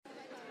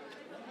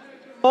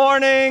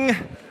Morning,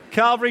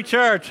 Calvary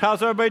Church.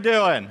 How's everybody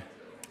doing?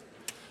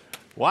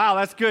 Wow,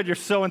 that's good. You're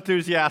so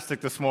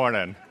enthusiastic this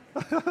morning.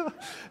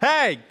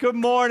 Hey, good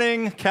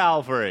morning,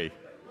 Calvary.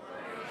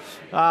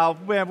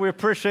 Man, we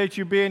appreciate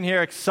you being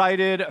here,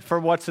 excited for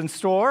what's in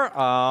store,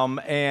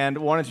 and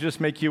wanted to just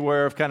make you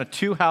aware of kind of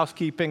two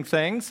housekeeping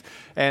things,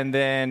 and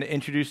then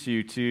introduce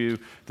you to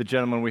the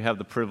gentleman we have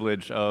the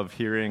privilege of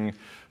hearing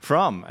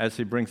from as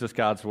he brings us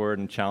God's Word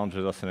and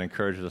challenges us and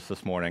encourages us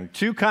this morning.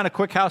 Two kind of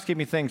quick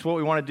housekeeping things. What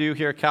we want to do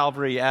here at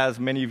Calvary,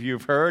 as many of you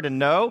have heard and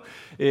know,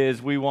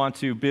 is we want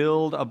to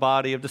build a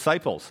body of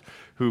disciples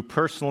who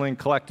personally and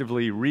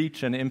collectively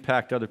reach and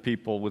impact other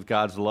people with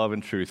God's love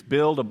and truth.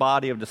 Build a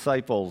body of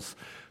disciples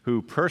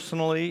who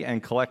personally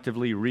and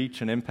collectively reach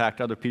and impact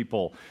other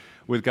people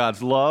with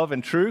God's love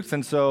and truth.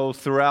 And so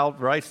throughout,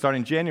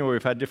 starting January,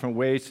 we've had different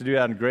ways to do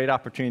that, and a great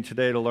opportunity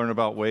today to learn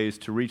about ways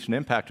to reach and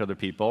impact other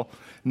people.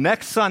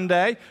 Next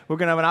Sunday, we're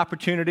going to have an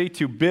opportunity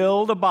to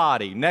build a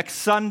body. Next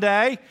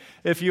Sunday,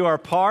 if you are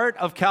part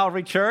of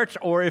Calvary Church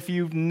or if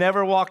you've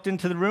never walked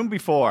into the room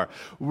before,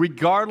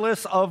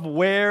 regardless of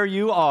where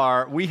you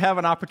are, we have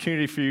an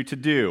opportunity for you to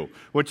do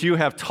what you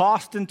have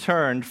tossed and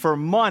turned for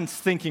months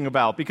thinking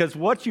about. Because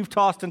what you've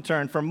tossed and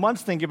turned for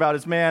months thinking about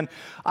is, man,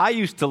 I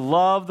used to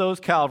love those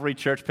Calvary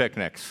Church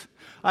picnics.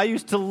 I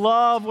used to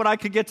love when I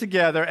could get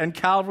together and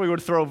Calvary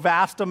would throw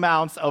vast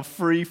amounts of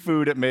free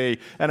food at me,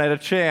 and I had a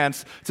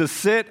chance to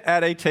sit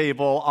at a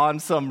table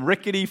on some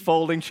rickety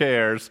folding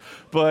chairs,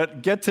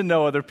 but get to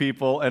know other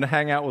people and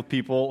hang out with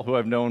people who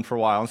I've known for a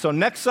while. And so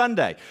next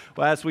Sunday,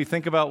 as we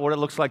think about what it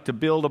looks like to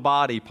build a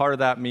body, part of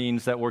that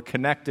means that we're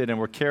connected and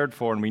we're cared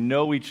for and we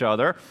know each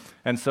other.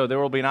 And so there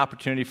will be an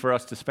opportunity for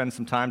us to spend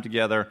some time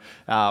together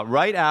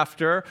right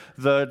after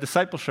the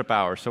discipleship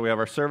hour. So we have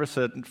our service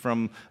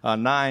from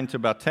 9 to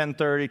about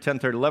 10:30,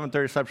 11:30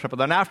 discipleship. But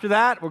then after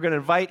that, we're going to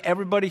invite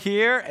everybody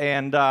here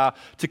and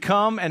to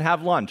come and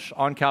have lunch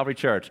on Calvary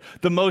Church.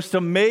 The most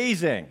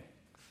amazing,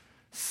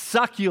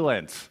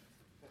 succulent,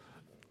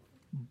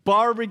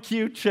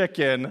 barbecue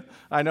chicken.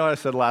 I know I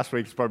said last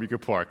week's barbecue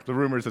pork. The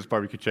rumor is it's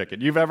barbecue chicken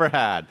you've ever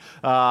had,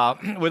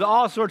 with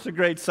all sorts of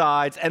great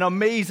sides, an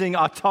amazing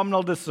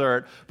autumnal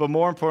dessert, but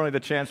more importantly, the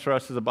chance for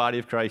us as a body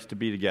of Christ to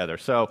be together.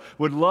 So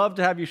would love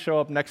to have you show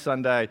up next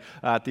Sunday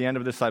at the end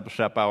of the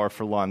discipleship hour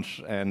for lunch,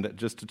 and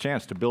just a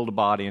chance to build a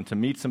body and to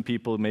meet some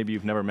people maybe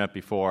you've never met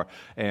before,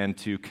 and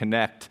to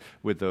connect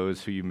with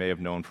those who you may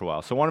have known for a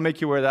while. So I want to make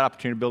you aware of that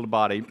opportunity to build a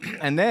body.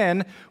 And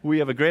then we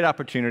have a great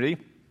opportunity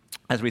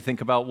as we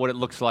think about what it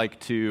looks like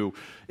to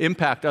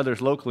impact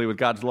others locally with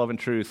God's love and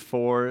truth.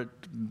 For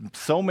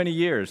so many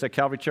years at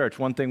Calvary Church,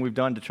 one thing we've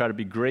done to try to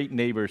be great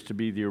neighbors, to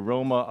be the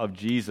aroma of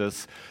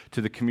Jesus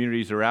to the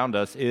communities around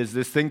us, is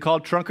this thing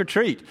called Trunk or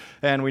Treat.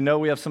 And we know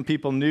we have some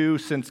people new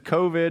since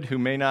COVID who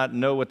may not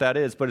know what that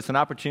is, but it's an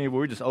opportunity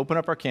where we just open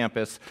up our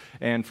campus,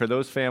 and for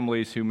those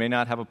families who may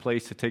not have a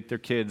place to take their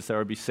kids that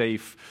would be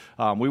safe,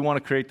 we want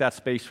to create that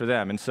space for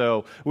them. And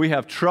so we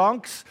have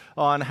trunks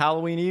on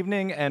Halloween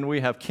evening, and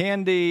we have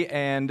candy,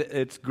 and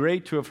it's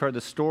great to have heard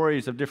the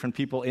stories of different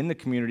people in the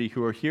community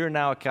who are here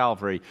now at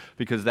Calvary,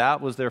 because that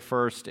was their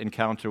first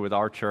encounter with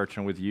our church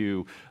and with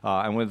you,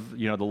 and with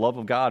the love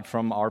of God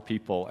from our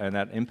people, and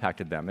that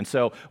impacted them. And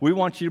so we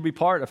want you to be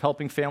part of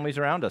helping families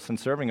around us and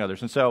serving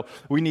others. And so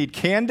we need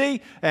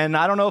candy, and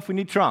I don't know if we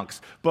need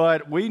trunks,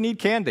 but we need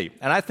candy.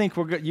 And I think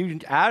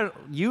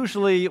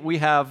usually we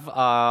have,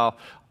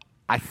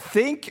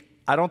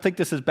 I don't think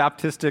this is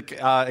Baptistic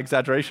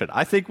exaggeration.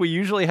 I think we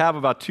usually have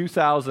about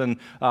 2,000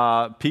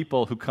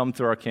 people who come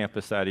through our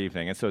campus that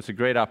evening. And so it's a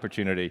great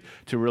opportunity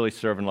to really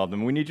serve and love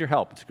them. We need your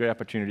help. It's a great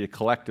opportunity to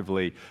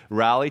collectively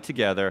rally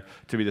together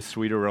to be the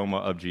sweet aroma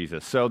of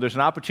Jesus. So there's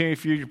an opportunity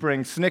for you to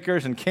bring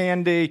Snickers and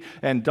candy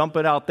and dump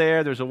it out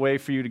there. There's a way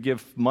for you to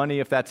give money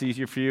if that's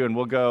easier for you, and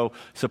we'll go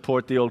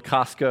support the old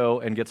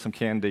Costco and get some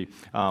candy.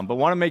 But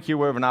want to make you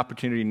aware of an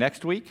opportunity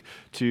next week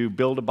to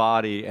build a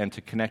body and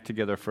to connect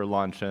together for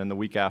lunch, and the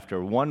week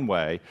after, one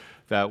way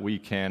that we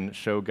can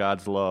show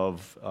God's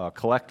love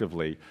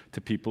collectively to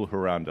people who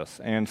are around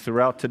us. And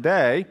throughout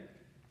today,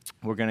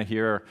 we're going to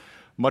hear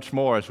much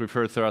more, as we've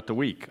heard throughout the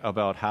week,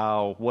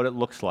 about what it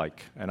looks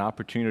like and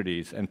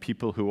opportunities and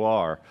people who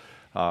are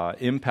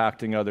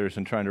impacting others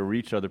and trying to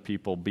reach other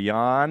people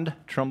beyond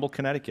Trumbull,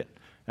 Connecticut,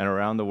 and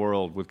around the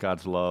world with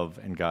God's love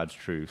and God's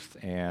truth.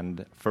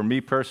 And for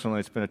me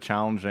personally, it's been a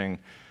challenging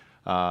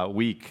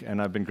week, and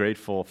I've been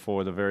grateful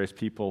for the various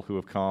people who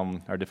have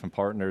come, our different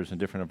partners in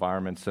different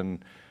environments,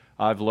 and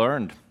I've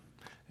learned,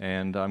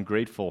 and I'm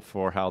grateful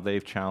for how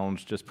they've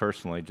challenged just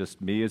personally,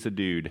 just me as a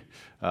dude,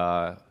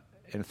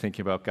 in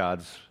thinking about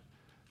God's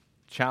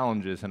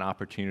challenges and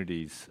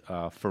opportunities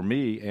for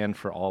me and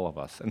for all of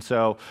us. And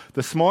so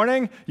this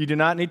morning, you do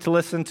not need to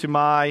listen to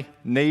my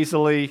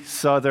nasally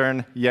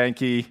Southern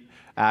Yankee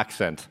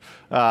accent.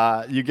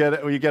 You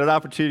get an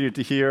opportunity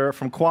to hear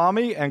from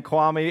Kwame, and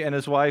Kwame and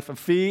his wife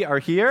Afi are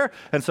here.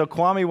 And so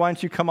Kwame, why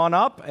don't you come on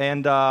up?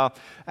 And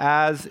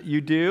as you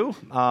do,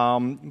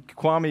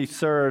 Kwame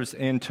serves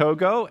in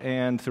Togo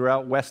and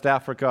throughout West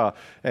Africa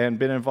and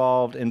been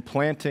involved in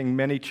planting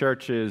many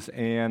churches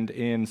and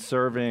in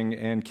serving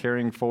and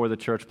caring for the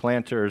church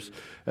planters,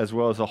 as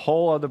well as a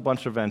whole other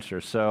bunch of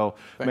ventures. So,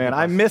 man,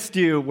 I missed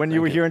you when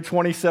you were here in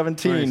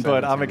 2017,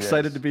 but I'm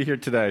excited to be here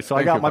today. So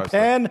I got my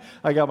pen,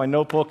 I got my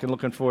notebook, and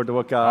looking forward to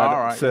what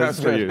God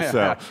says for you.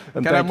 So,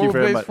 and thank you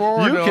very much.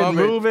 You can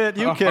move it,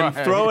 you can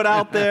throw it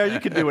out there, you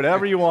can do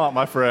whatever you want,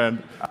 my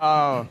friend.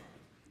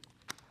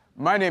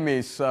 My name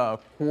is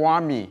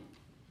Kwame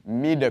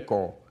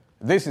Mideko.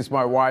 This is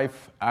my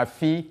wife,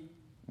 Afi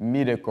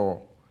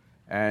Mideko,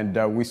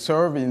 and we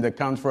serve in the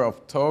country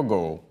of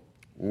Togo,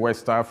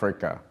 West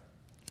Africa.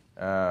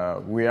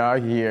 We are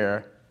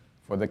here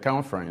for the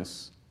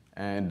conference,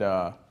 and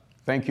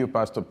thank you,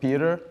 Pastor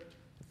Peter.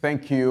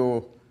 Thank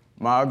you,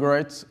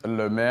 Margaret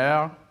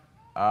Lemaire,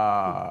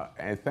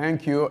 and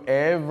thank you,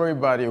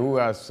 everybody who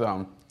has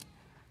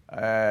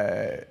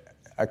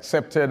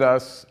accepted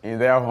us in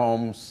their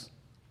homes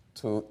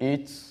to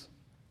eat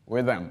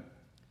with them.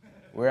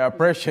 We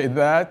appreciate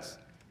that,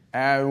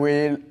 and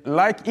we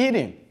like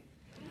eating.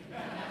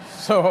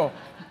 So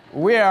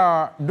we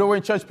are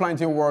doing church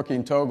planting work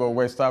in Togo,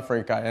 West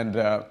Africa,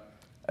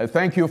 and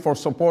thank you for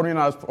supporting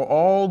us for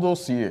all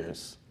those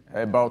years,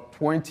 about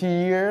 20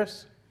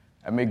 years.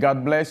 And may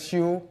God bless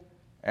you,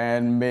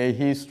 and may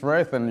He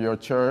strengthen your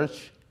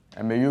church,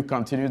 and may you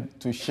continue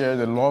to share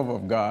the love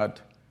of God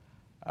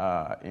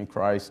in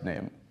Christ's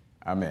name.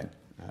 Amen.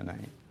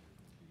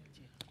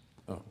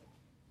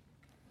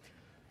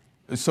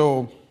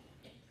 So,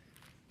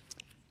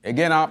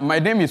 again, my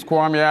name is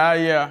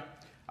Kwame.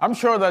 I'm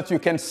sure that you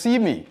can see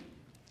me.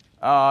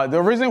 The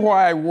reason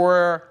why I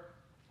wear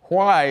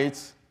white,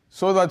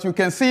 so that you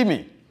can see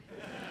me.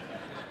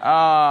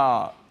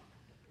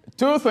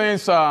 Two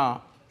things are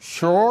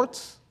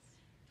short,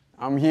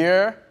 I'm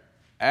here,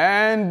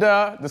 and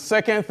the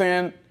second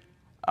thing,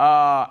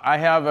 I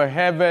have a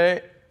heavy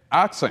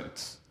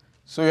accent.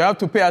 So you have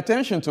to pay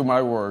attention to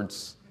my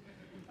words.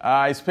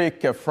 I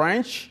speak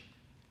French,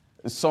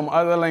 some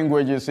other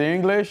languages,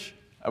 English,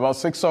 about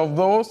 6 of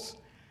those.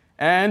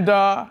 And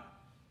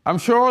I'm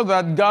sure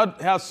that God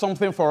has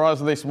something for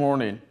us this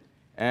morning.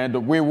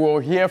 And we will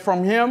hear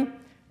from Him.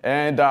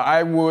 And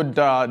I would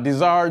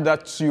desire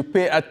that you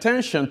pay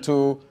attention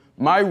to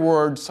my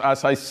words.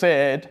 As I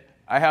said,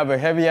 I have a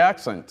heavy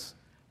accent.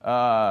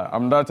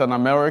 I'm not an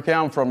American.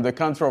 I'm from the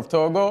country of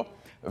Togo,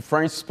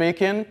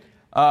 French-speaking,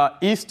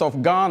 east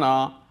of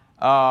Ghana,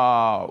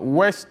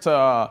 west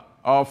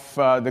of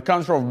the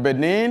country of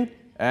Benin.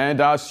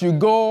 And as you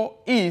go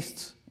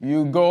east,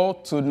 you go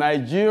to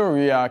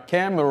Nigeria,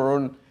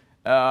 Cameroon,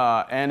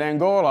 and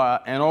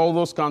Angola, and all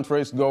those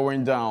countries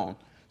going down.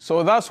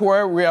 So that's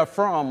where we are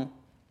from,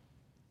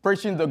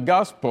 preaching the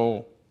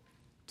gospel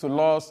to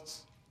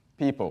lost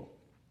people.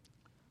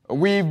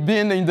 We've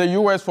been in the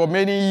U.S. for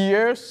many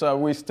years.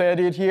 We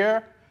studied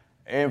here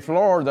in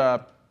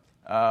Florida,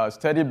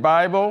 studied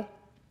Bible,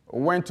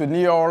 went to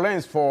New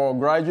Orleans for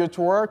graduate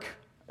work,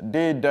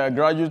 did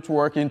graduate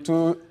work in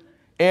 2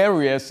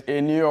 areas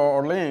in New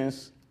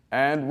Orleans,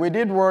 and we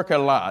did work a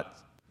lot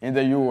in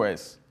the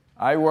U.S.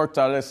 I worked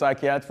at a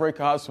psychiatric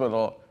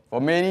hospital for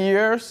many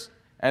years,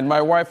 and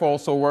my wife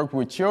also worked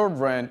with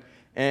children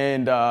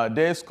in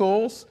day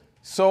schools.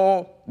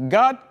 So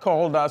God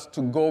called us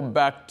to go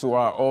back to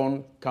our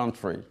own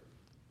country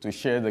to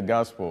share the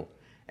gospel.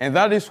 And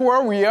that is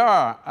where we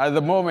are at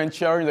the moment,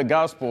 sharing the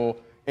gospel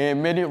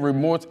in many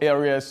remote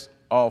areas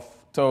of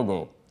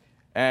Togo.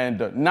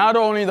 And not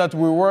only that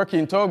we work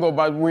in Togo,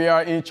 but we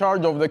are in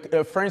charge of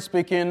the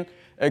French-speaking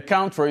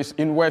countries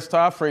in West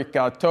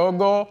Africa: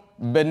 Togo,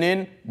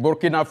 Benin,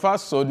 Burkina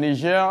Faso,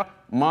 Niger,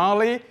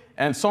 Mali,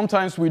 and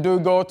sometimes we do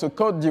go to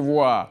Côte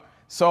d'Ivoire.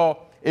 So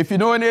if you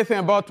know anything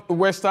about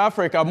West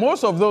Africa,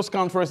 most of those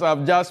countries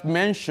I've just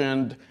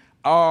mentioned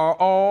are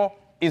all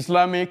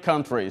Islamic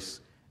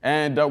countries.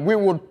 And we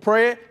would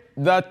pray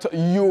that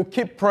you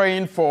keep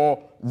praying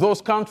for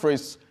those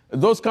countries.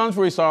 Those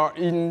countries are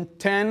in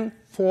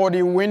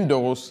 1040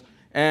 windows,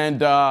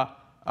 and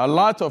a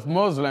lot of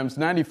Muslims,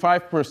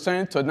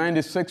 95% to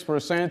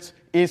 96%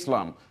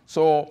 Islam.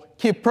 So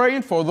keep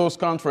praying for those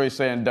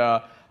countries, and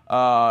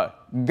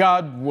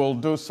God will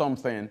do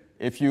something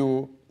if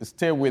you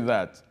stay with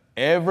that.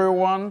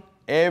 Everyone,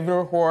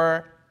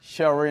 everywhere,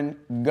 sharing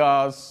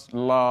God's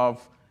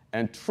love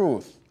and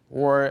truth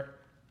where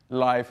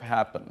life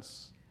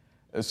happens.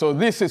 So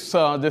this is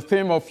the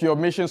theme of your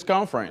missions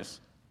conference.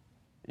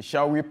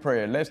 Shall we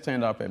pray? Let's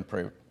stand up and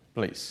pray,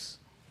 please.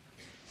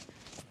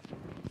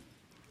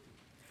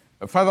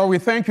 Father, we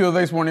thank you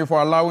this morning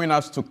for allowing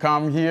us to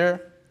come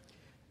here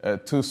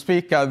to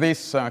speak at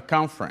this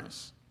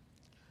conference.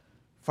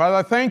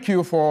 Father, thank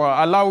you for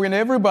allowing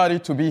everybody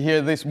to be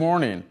here this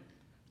morning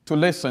to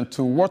listen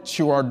to what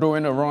you are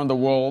doing around the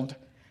world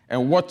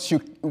and what you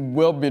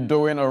will be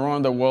doing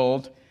around the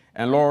world.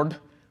 And Lord,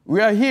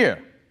 we are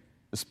here.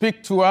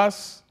 Speak to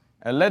us,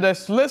 And let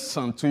us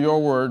listen to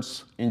your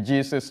words. In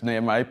Jesus'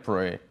 name I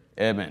pray.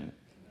 Amen.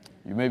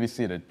 You may be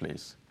seated,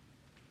 please.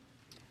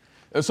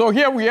 So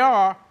here we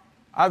are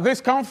at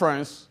this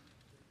conference.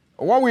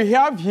 What we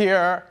have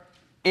here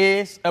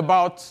is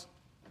about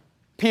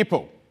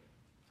people.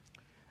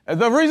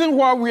 The reason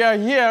why we are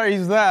here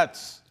is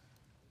that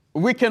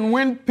we can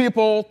win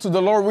people to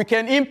the Lord. We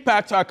can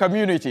impact our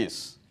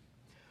communities.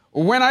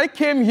 When I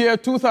came here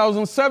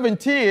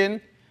 2017,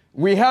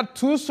 we had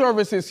 2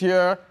 services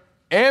here.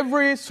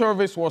 Every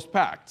service was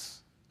packed.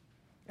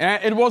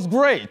 And it was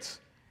great.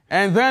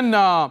 And then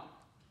it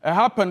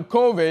happened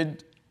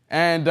COVID,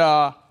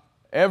 and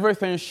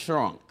everything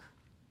shrunk.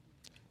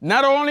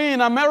 Not only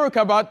in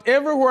America, but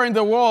everywhere in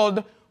the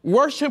world,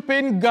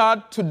 worshiping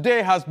God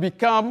today has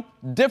become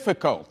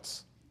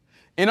difficult.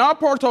 In our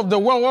part of the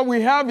world, what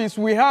we have is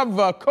we have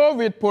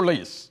COVID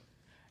police.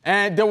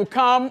 And they will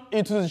come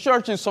into the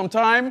churches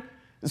sometime,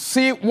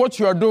 see what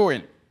you are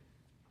doing.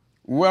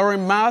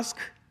 Wearing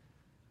masks,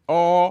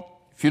 or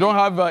if you don't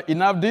have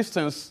enough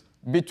distance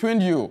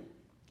between you.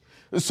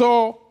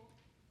 So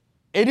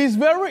it is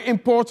very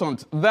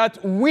important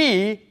that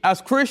we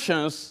as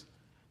Christians,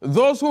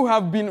 those who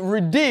have been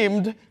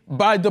redeemed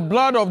by the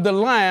blood of the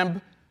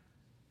Lamb,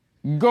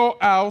 go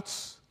out,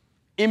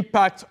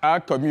 impact our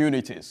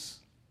communities.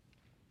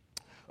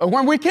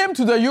 When we came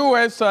to the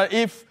U.S.,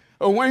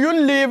 when you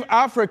leave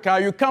Africa,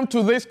 you come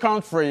to this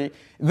country,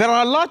 there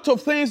are a lot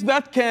of things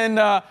that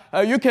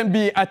you can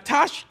be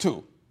attached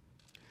to.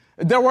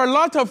 There were a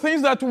lot of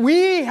things that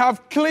we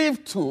have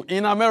cleaved to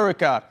in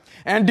America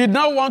and did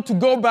not want to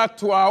go back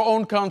to our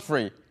own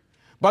country.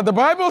 But the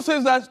Bible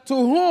says that to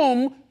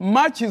whom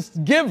much is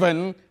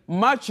given,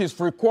 much is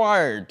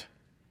required.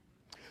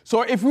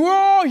 So if we're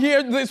all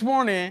here this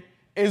morning,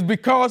 it's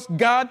because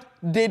God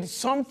did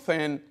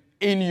something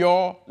in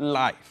your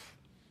life.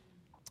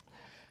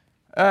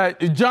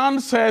 John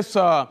says,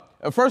 1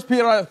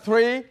 Peter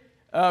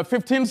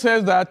 3:15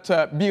 says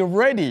that be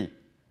ready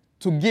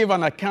to give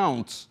an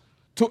account,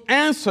 to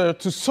answer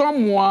to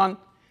someone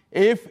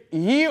if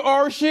he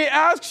or she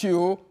asks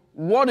you,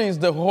 what is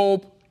the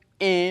hope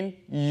in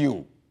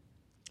you?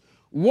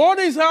 What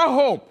is our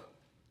hope?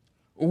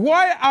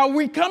 Why are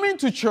we coming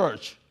to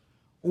church?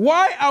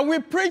 Why are we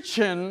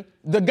preaching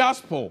the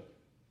gospel?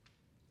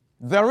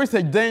 There is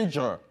a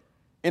danger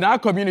in our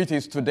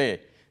communities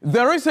today.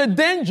 There is a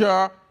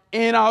danger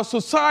in our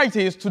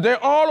societies today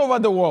all over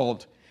the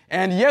world.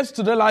 And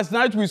last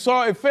night, we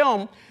saw a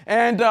film,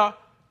 and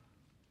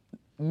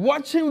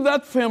watching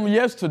that film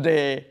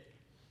yesterday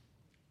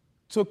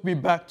took me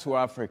back to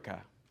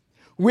Africa.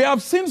 We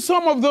have seen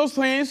some of those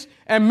things,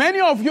 and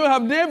many of you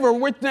have never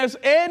witnessed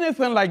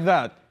anything like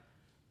that.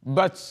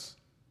 But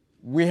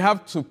we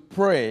have to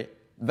pray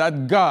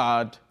that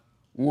God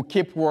will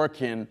keep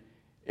working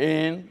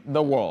in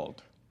the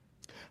world.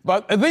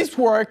 But this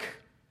work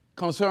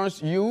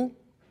concerns you,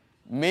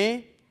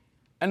 me,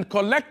 and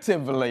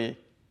collectively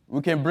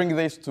we can bring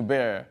this to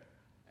bear,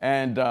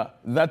 and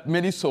that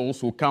many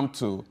souls will come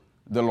to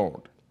the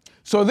Lord.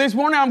 So this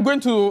morning I'm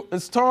going to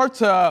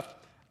start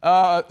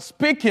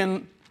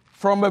speaking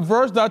from a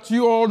verse that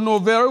you all know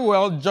very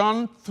well,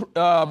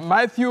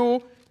 Matthew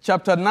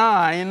chapter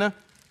 9.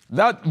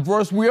 That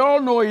verse, we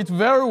all know it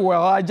very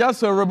well.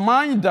 Just a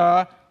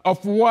reminder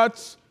of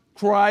what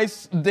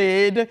Christ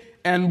did,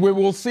 and we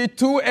will see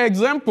 2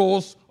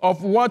 examples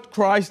of what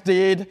Christ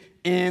did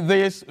in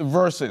these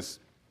verses.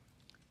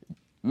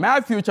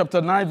 Matthew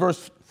chapter 9,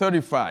 verse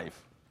 35.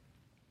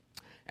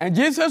 And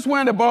Jesus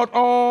went about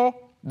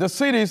all the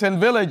cities and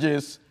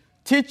villages,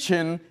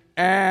 teaching,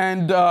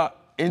 and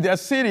in their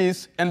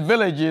cities and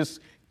villages,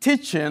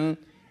 teaching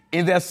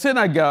in their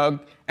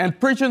synagogue, and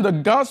preaching the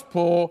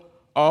gospel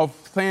of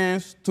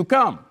things to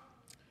come.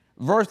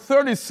 Verse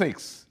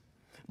 36.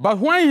 But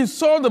when he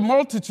saw the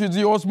multitudes,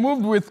 he was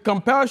moved with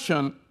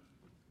compassion,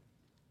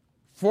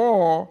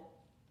 for,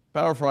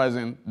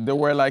 paraphrasing, they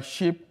were like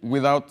sheep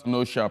without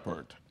no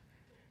shepherd.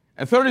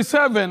 And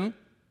 37,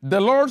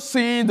 the Lord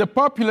seeing the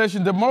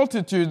population, the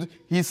multitude,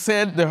 he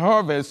said, the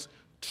harvest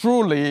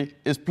truly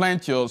is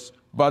plenteous,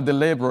 but the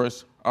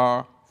laborers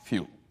are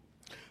few.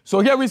 So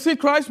here we see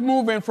Christ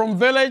moving from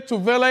village to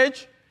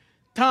village,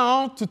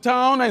 town to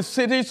town, and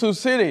cities to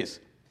cities.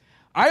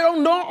 I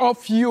don't know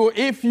of you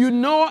if you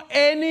know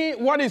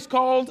what is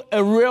called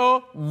a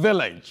real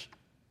village.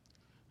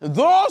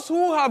 Those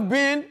who have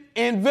been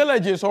in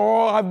villages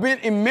or have been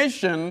in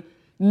mission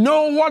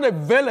know what a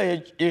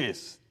village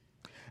is.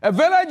 A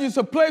village is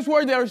a place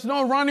where there is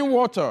no running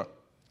water,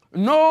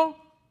 no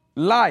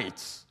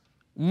lights,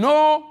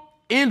 no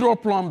indoor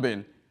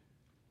plumbing,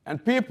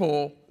 and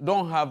people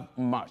don't have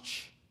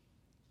much.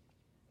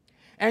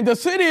 And the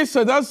cities,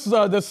 that's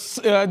the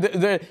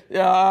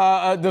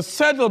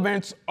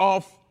settlements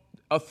of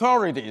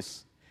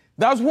authorities.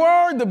 That's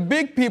where the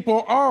big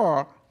people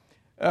are,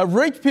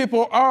 rich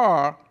people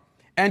are,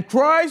 and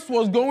Christ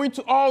was going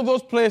to all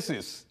those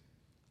places.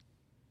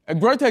 A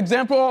great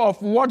example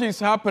of what is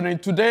happening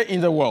today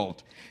in the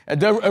world.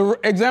 The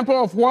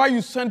example of why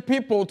you send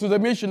people to the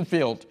mission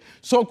field.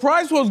 So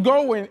Christ was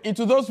going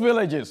into those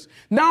villages.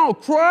 Now,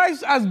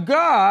 Christ as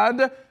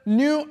God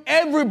knew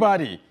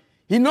everybody.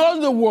 He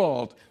knows the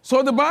world.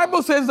 So the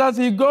Bible says that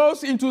he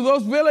goes into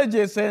those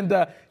villages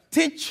and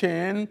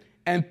teaching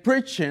and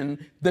preaching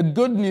the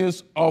good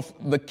news of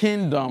the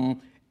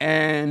kingdom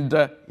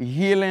and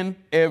healing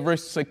every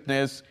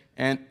sickness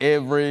and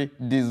every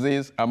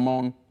disease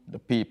among the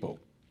people.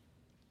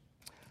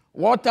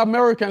 What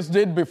Americans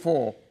did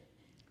before,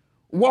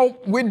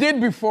 what we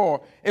did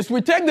before, is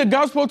we take the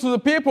gospel to the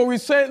people. We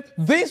say,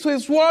 this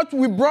is what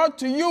we brought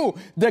to you,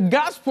 the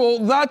gospel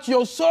that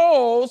your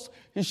souls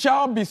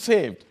shall be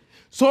saved.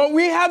 So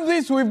we have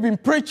this we've been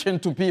preaching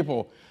to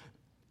people,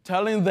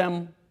 telling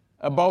them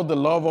about the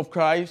love of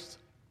Christ,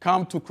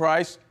 come to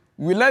Christ.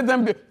 We let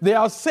them be, they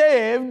are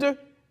saved,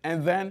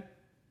 and then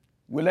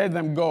we let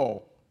them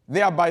go.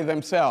 They are by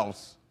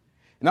themselves.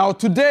 Now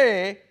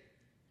today,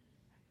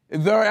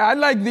 I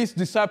like these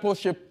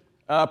discipleship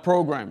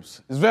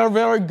programs. It's very,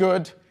 very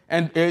good,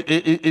 and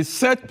it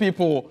set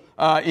people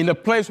in a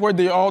place where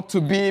they ought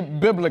to be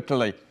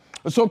biblically.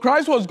 So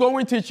Christ was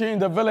going teaching in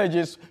the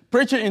villages,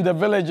 preaching in the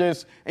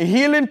villages, and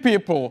healing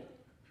people.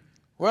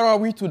 Where are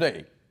we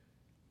today?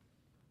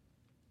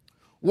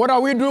 What are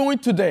we doing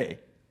today?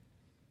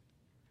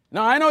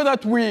 Now, I know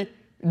that we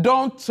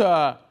don't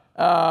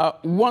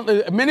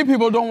many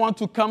people don't want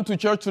to come to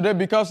church today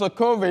because of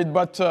COVID,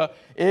 but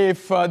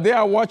if they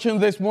are watching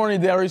this morning,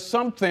 there is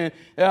something,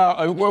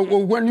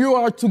 when you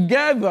are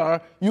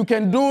together, you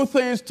can do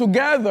things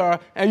together,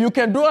 and you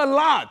can do a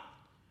lot.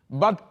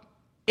 But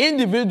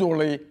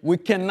individually, we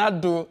cannot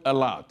do a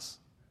lot.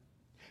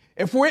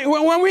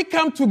 When we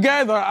come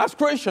together as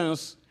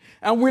Christians,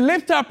 and we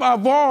lift up our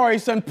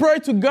voice and pray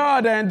to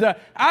God and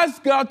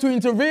ask God to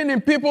intervene in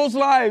people's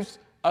lives,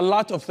 a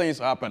lot of things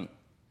happen.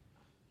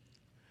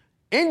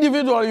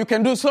 Individually, you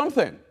can do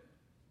something.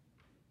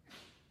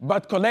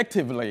 But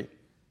collectively,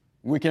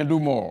 we can do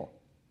more.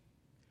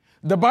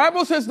 The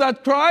Bible says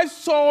that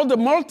Christ saw the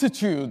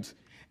multitude,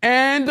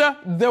 and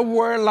they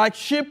were like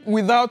sheep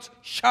without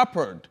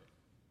shepherd.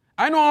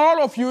 I know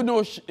all of you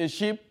know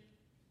sheep.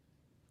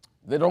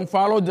 They don't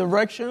follow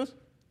directions.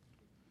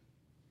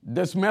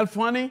 They smell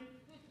funny.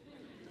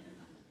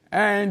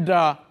 And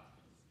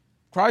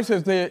Christ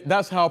says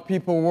that's how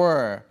people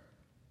were.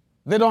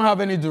 They don't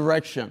have any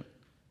direction.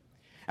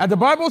 And the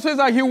Bible says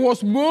that he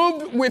was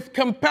moved with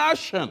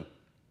compassion.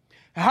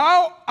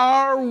 How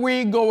are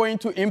we going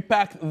to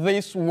impact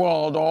this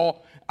world or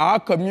our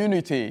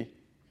community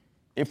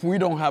if we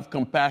don't have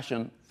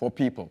compassion for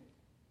people?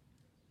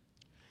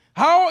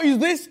 How is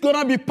this going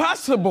to be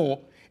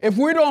possible if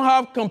we don't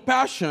have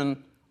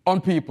compassion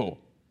on people?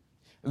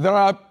 There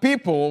are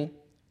people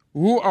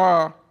who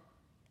are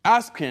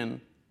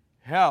asking,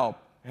 help,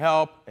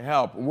 help,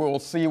 help. We'll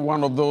see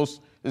one of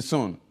those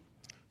soon.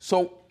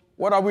 So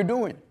what are we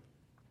doing?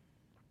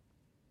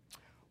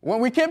 When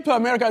we came to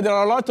America, there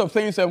are a lot of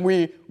things, and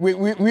we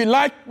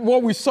like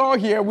what we saw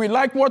here. We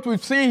like what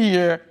we've seen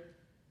here.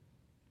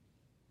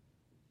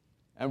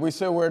 And we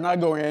say we're not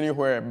going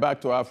anywhere back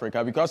to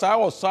Africa because I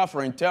was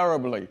suffering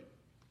terribly.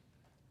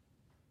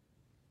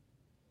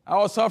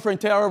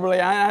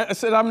 I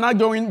said, I'm not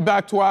going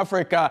back to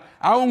Africa.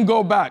 I won't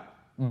go back.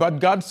 But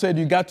God said,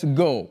 you got to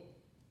go.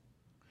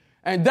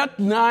 And that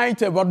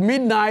night, about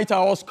midnight,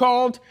 I was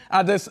called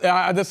at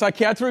the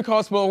psychiatric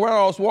hospital where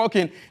I was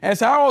working.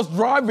 As I was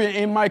driving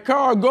in my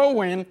car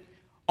going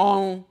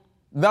on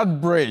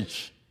that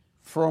bridge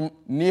from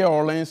New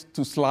Orleans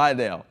to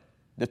Slidell,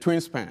 the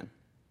twin span.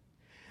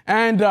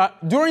 And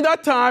during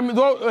that time,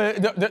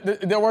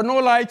 there were no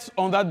lights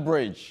on that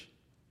bridge.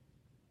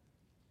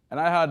 And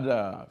I had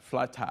a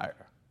flat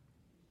tire,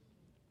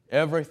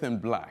 everything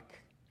black.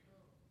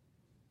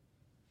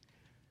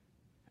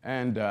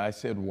 And I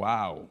said,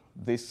 wow,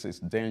 this is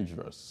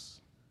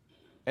dangerous.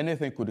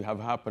 Anything could have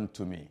happened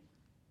to me.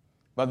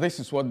 But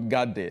this is what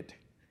God did.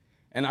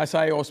 And as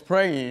I was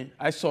praying,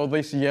 I saw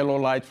this yellow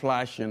light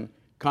flashing,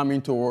 coming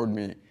toward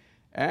me.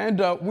 And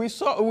we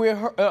saw a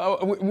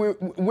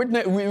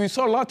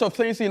lot of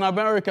things in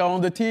America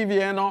on the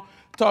TV and all,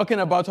 talking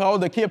about how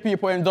they kill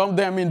people and dump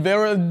them in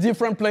very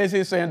different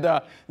places.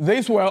 And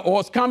this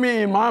was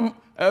coming in my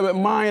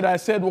mind. I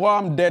said, well,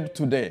 I'm dead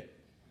today.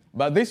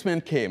 But this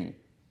man came.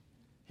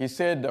 He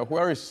said,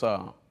 where is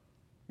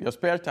your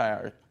spare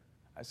tire?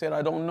 I said,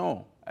 I don't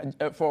know.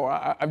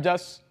 I've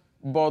just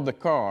bought the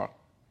car.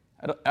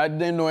 I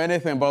didn't know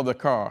anything about the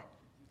car.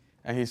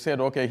 And he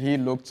said, okay, he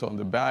looked on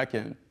the back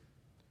and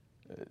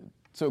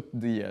took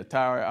the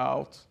tire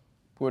out,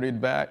 put it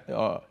back,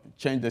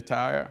 changed the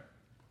tire,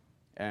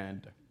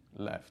 and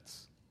left.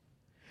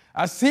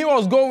 As he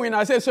was going,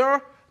 I said,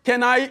 sir,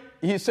 can I?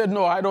 He said,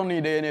 no, I don't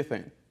need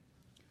anything.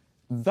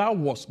 That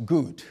was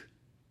good.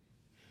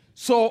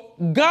 So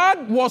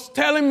God was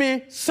telling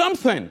me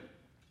something.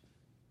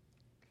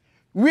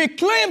 We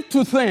cleave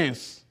to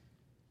things.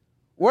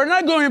 We're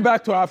not going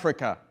back to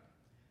Africa.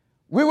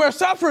 We were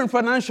suffering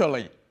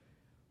financially.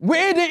 We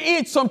didn't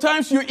eat.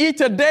 Sometimes you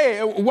eat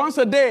once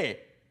a day.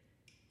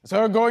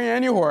 Instead of going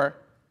anywhere,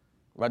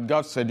 but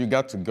God said, you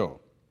got to go.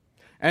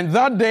 And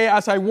that day,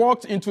 as I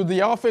walked into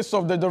the office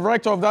of the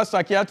director of that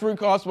psychiatric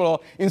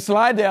hospital in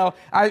Slidell,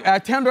 I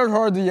tendered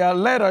her the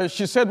letter.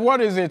 She said,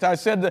 what is it? I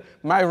said,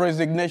 my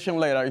resignation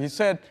letter.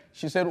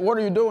 She said, what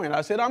are you doing?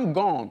 I said, I'm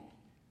gone.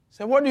 He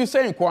said, what are you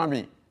saying,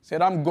 Kwame? He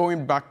said, I'm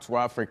going back to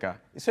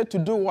Africa. He said, to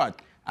do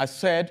what? I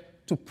said,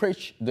 to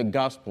preach the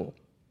gospel.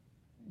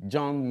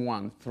 John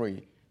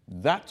 1:3.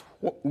 That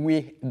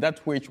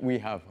which we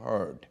have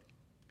heard,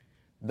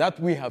 that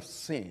we have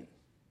seen,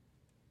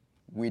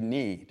 we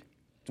need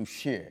to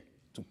share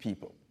to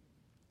people.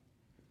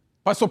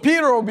 Pastor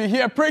Peter will be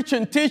here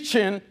preaching,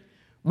 teaching,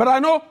 but I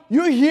know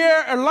you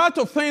hear a lot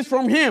of things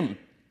from him.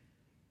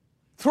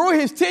 Through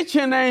his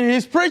teaching and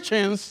his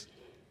preachings,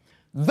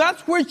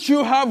 that which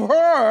you have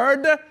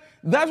heard,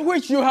 that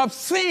which you have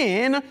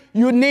seen,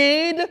 you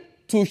need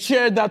to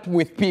share that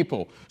with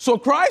people. So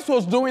Christ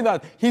was doing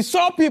that. He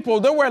saw people,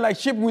 they were like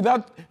sheep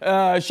without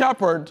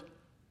shepherd,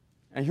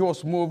 and he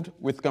was moved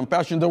with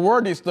compassion. The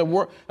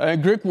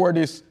Greek word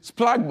is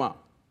splagma.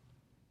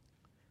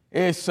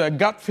 It's a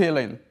gut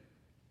feeling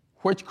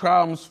which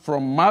comes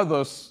from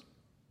mother's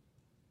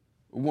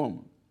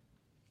womb.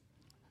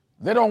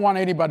 They don't want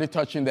anybody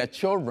touching their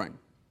children.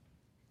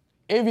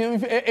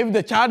 Even if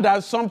the child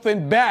does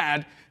something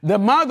bad, the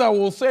mother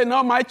will say,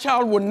 no, my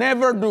child will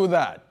never do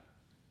that.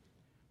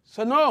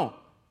 So no,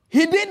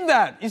 he did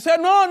that. He said,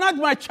 no, not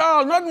my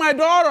child, not my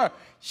daughter.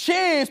 She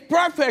is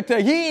perfect,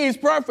 he is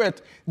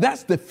perfect.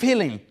 That's the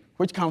feeling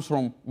which comes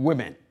from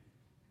women.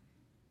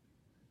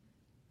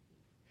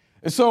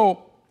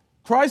 So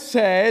Christ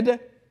had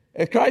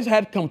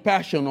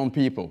compassion on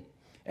people.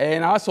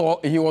 And also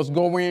he was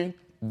going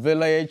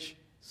village,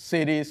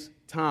 cities,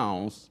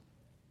 towns.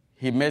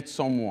 He met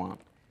someone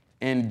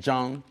in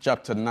John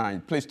chapter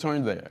 9. Please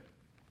turn there.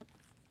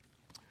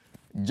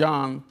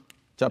 John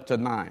chapter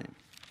 9.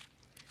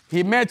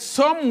 He met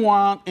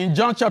someone in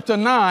John chapter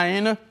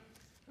 9,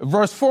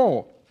 verse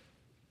 4.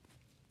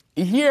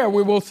 Here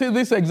we will see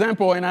this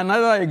example and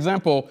another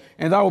example,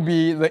 and that will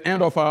be the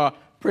end of our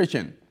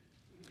preaching.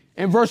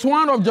 In verse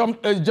 1 of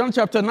John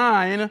chapter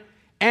 9,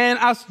 and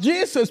as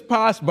Jesus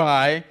passed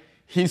by,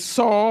 he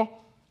saw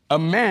a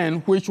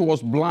man which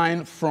was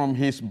blind from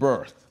his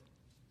birth.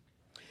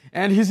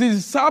 And his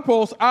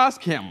disciples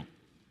asked him,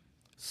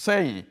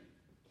 saying,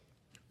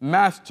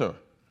 Master,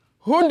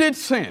 who did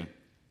sin,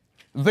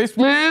 this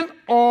man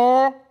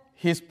or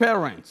his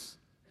parents,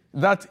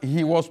 that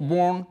he was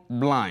born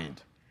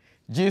blind?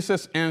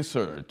 Jesus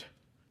answered,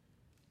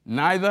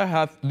 neither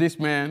hath this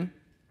man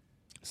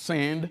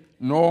sinned,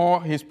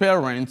 nor his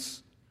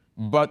parents,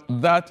 but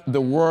that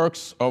the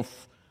works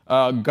of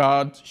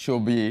God shall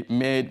be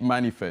made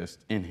manifest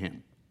in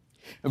him.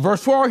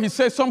 Verse 4, he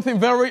says something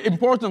very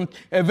important,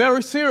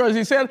 very serious.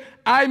 He said,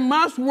 I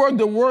must work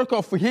the work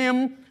of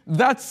him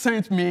that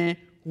sent me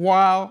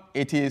while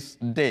it is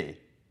day.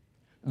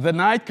 The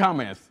night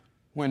cometh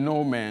when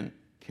no man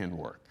can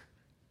work.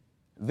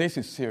 This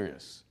is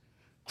serious.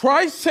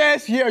 Christ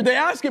says here, they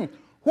ask him,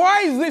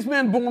 why is this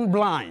man born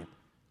blind?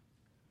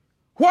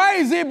 Why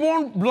is he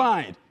born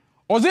blind?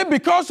 Was it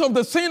because of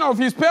the sin of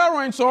his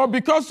parents or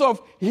because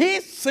of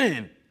his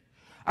sin?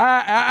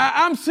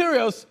 I'm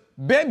serious.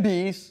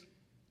 Babies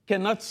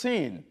cannot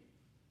sin.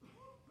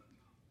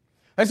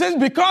 It says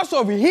because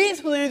of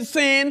his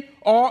sin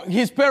or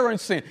his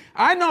parents' sin.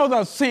 I know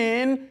that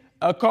sin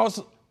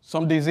causes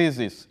some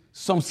diseases,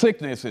 some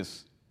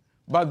sicknesses.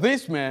 But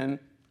this man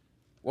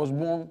was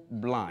born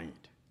blind.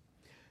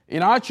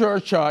 In our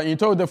church, in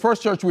Togo, the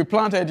first church we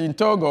planted in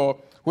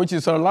Togo, which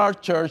is a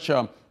large church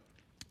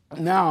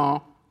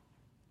now,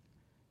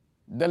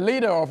 the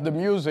leader of the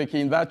music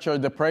in that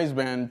church, the praise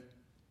band,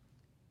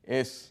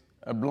 is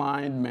a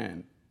blind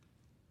man,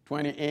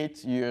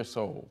 28 years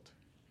old.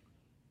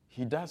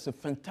 He does a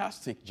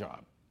fantastic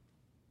job.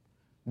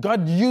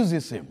 God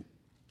uses him.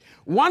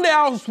 One day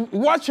I was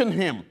watching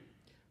him.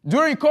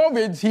 During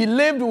COVID, he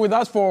lived with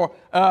us for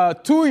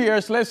 2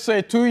 years, let's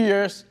say 2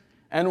 years.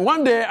 And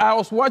one day I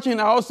was watching,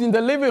 I was in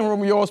the living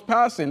room, he was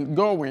passing,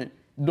 going,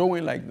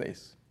 doing like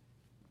this.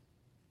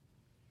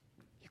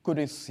 He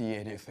couldn't see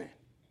anything.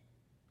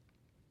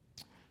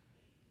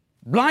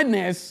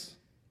 Blindness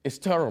is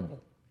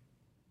terrible.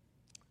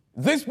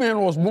 This man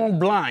was born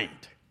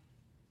blind.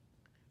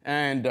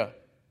 And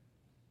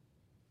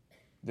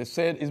they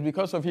said it's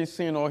because of his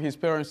sin or his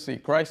parents'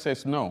 sin. Christ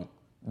says no,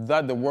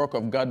 that the work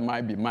of God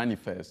might be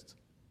manifest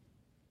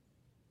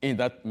in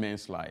that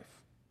man's life.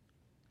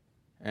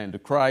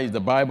 And Christ, the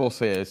Bible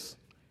says,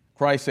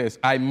 Christ says,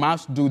 I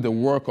must do the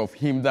work of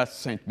him that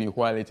sent me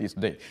while it is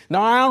day.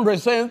 Now I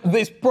understand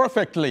this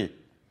perfectly.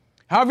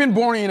 Having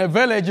born in a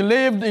village,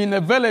 lived in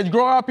a village,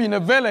 grew up in a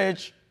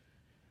village,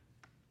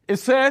 it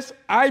says,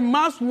 I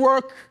must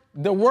work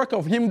the work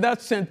of him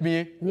that sent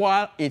me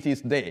while it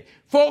is day.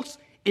 Folks,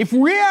 if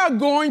we are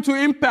going to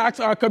impact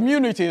our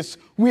communities,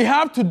 we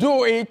have to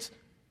do it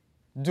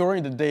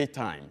during the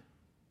daytime.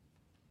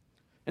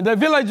 In the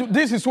village,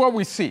 this is what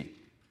we see.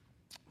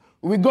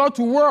 We go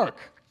to work.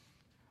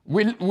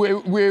 We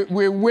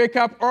wake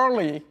up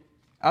early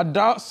at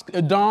dusk,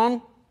 at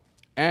dawn,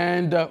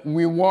 and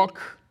we walk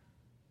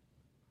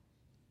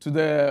to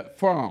the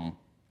farm.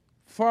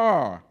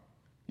 Far,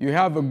 you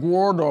have a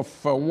gourd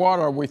of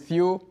water with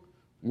you,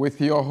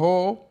 with your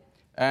hoe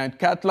and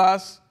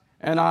cutlass,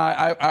 and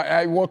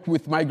I walk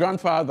with my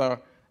grandfather,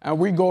 and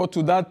we go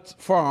to that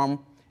farm,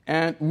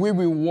 and we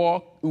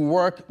will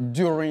work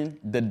during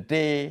the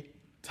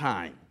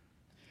daytime.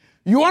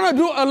 You want to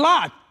do a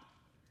lot.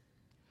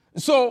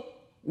 So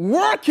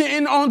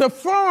working on the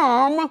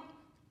farm,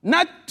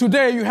 not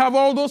today, you have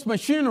all those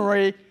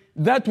machinery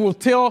that will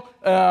till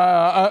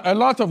a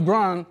lot of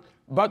ground,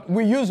 but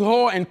we use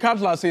hoe and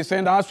cutlasses,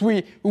 and as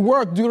we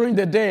work during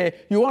the day,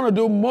 you want to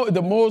do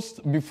the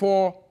most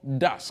before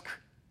dusk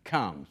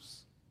comes.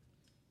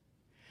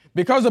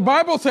 Because the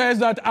Bible says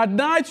that at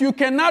night you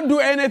cannot do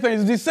anything.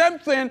 It's the same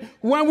thing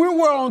when we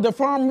were on the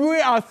farm, we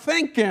are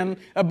thinking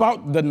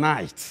about the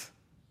night.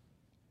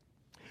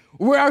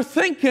 We are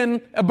thinking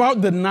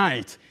about the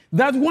night.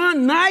 That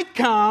when night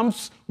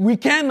comes, we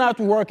cannot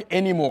work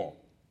anymore.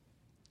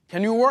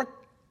 Can you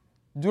work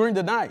during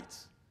the night?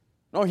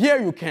 No,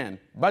 here you can.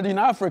 But in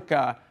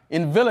Africa,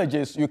 in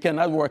villages, you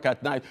cannot work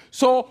at night.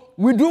 So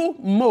we do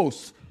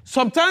most.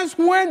 Sometimes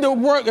when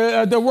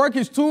the work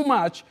is too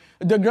much,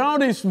 the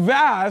ground is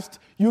vast,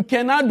 you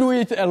cannot do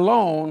it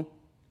alone.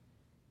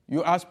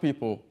 You ask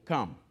people,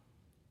 come,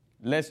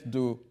 let's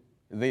do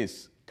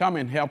this. Come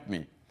and help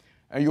me.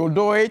 And you'll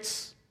do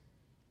it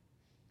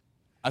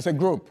as a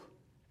group.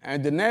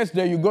 And the next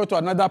day you go to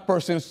another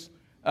person's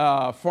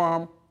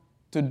farm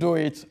to do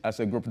it as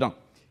a group. Now,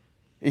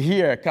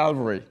 here,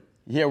 Calvary,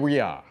 here we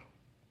are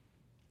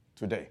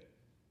today.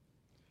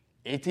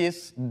 It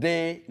is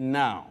day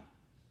now.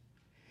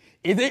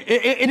 It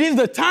is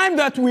the time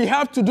that we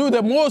have to do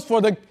the most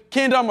for the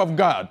kingdom of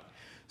God.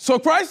 So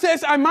Christ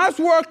says, I must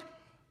work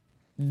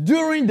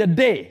during the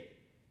day.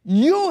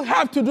 You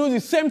have to do the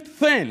same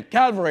thing,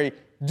 Calvary,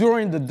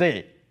 during the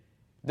day.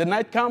 The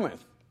night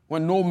cometh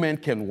when no man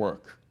can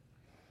work.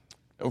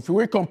 If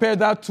we compare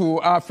that to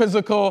our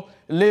physical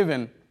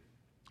living,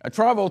 I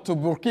traveled to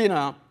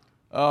Burkina,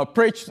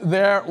 preached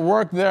there,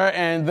 worked there,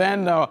 and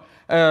then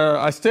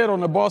I stayed on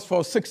the bus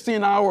for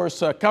 16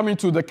 hours coming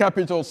to the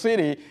capital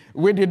city.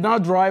 We did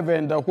not drive,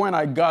 and when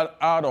I got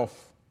out of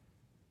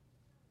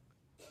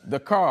the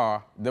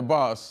car, the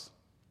bus,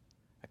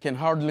 I can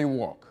hardly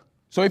walk.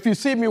 So if you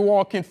see me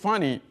walking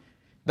funny,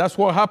 that's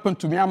what happened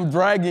to me. I'm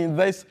dragging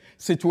this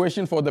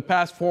situation for the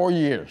past 4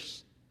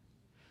 years.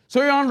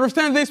 So you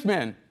understand this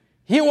man.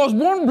 He was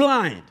born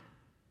blind.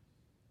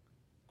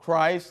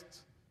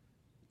 Christ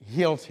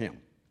healed him.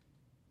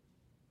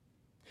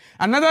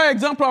 Another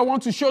example I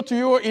want to show to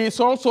you is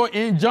also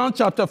in John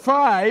chapter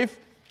 5,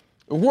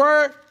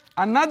 where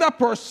another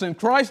person,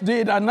 Christ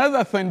did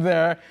another thing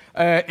there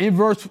in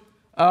verse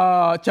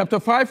chapter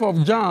 5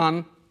 of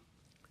John.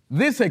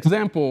 This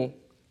example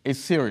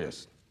is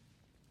serious.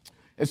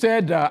 It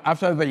said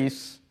after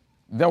this,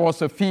 there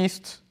was a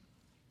feast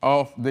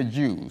of the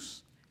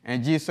Jews,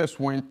 and Jesus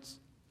went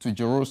to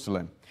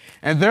Jerusalem.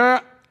 And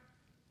there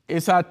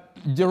is at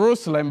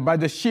Jerusalem by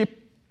the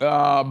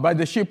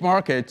sheep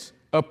market,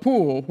 a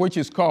pool which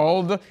is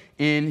called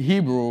in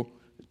Hebrew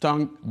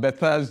tongue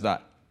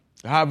Bethesda,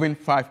 having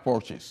 5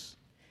 porches.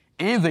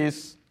 In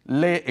this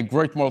lay a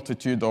great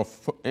multitude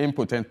of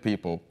impotent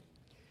people,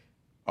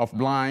 of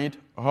blind,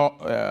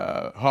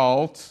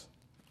 halt,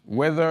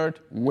 withered,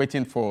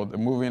 waiting for the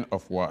moving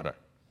of water.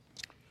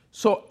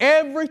 So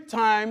every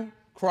time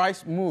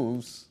Christ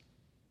moves,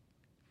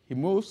 he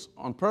moves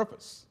on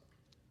purpose.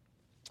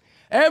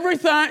 Every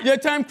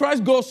time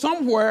Christ goes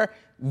somewhere,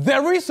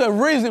 there is a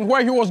reason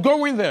why he was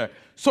going there.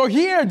 So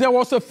here there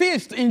was a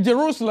feast in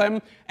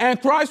Jerusalem,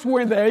 and Christ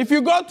went there. If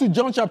you go to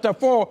John chapter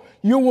 4,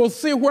 you will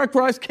see where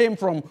Christ came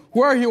from,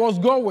 where he was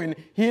going.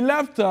 He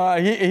left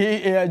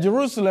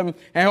Jerusalem,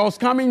 and he was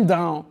coming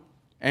down,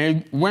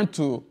 and he went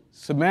to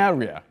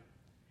Samaria.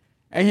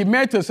 And he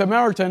met a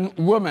Samaritan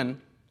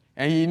woman,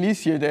 and he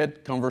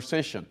initiated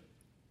conversation.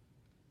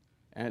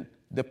 And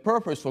the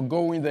purpose for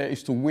going there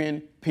is to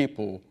win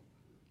people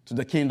to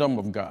the kingdom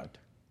of God.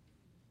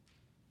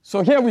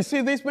 So here we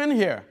see this man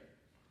here.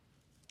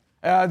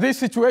 This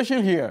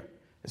situation here.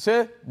 It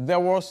said there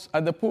was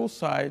at the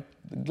poolside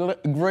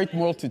a great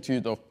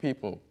multitude of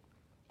people,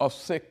 of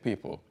sick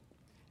people.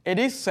 It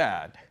is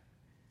sad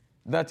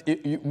that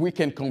we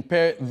can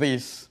compare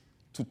this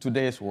to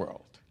today's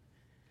world.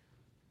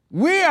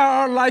 We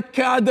are like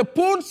the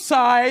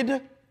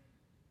poolside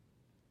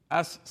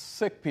as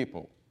sick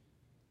people.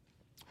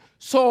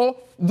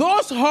 So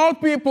those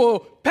halt people,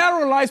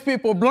 paralyzed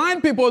people,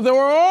 blind people, they were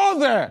all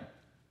there.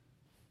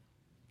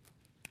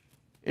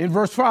 In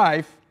verse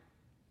 4,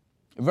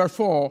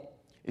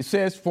 it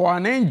says, for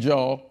an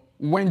angel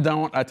went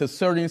down at a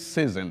certain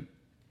season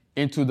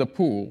into the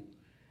pool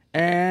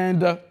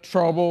and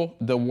troubled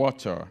the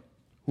water.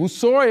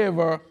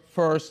 Whosoever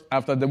first,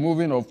 after the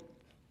moving of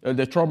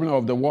the troubling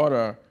of the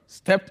water,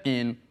 stepped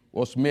in,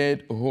 was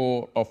made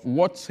whole of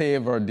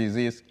whatsoever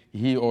disease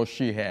he or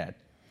she had.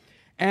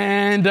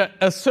 And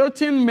a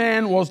certain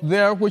man was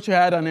there which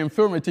had an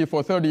infirmity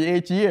for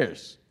 38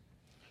 years.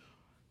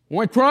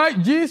 When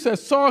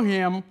Jesus saw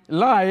him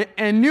lie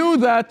and knew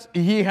that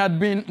he had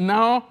been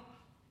now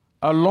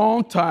a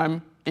long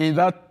time in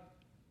that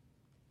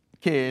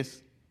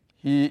case,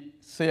 he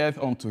saith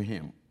unto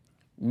him,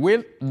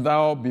 Wilt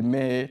thou be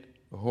made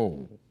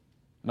whole?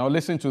 Now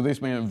listen to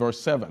this man in verse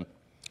 7.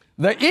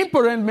 The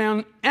impotent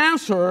man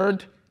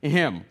answered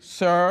him,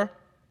 Sir,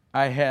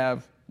 I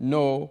have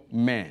no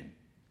man.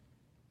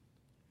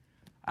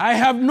 I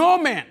have no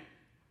man.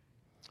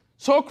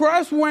 So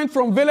Christ went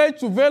from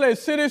village to village,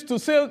 cities to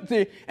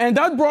city, and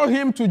that brought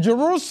him to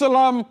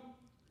Jerusalem.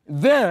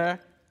 There,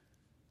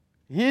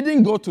 he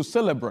didn't go to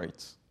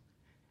celebrate.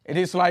 It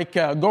is like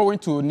going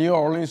to New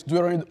Orleans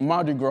during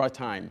Mardi Gras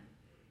time.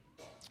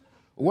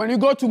 When you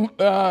go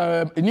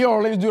to New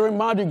Orleans during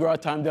Mardi Gras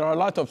time, there are a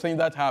lot of things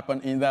that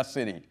happen in that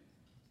city.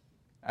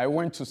 I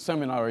went to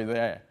seminary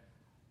there.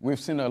 We've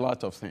seen a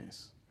lot of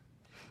things.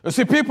 You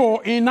see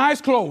people in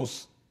nice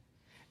clothes.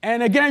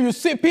 And again, you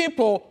see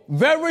people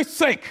very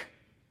sick.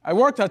 I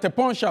worked at a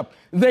pawn shop.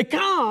 They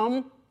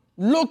come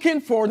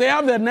looking for, they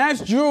have their nice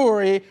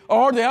jewelry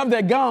or they have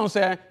their gowns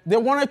and they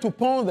wanted to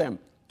pawn them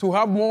to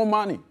have more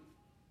money,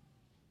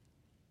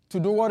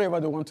 to do whatever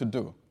they want to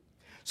do.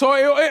 So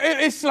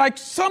it's like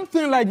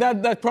something like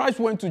that Christ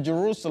went to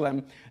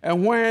Jerusalem,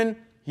 and when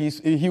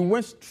he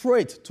went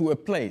straight to a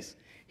place,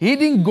 he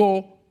didn't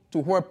go to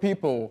where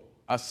people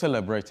are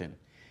celebrating.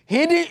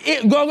 He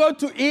didn't go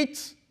to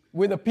eat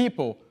with the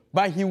people,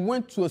 but he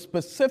went to a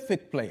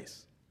specific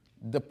place,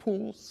 the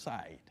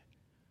poolside.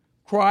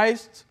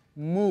 Christ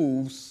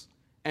moves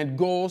and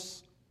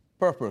goes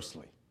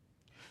purposely.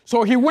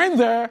 So he went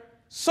there,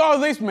 saw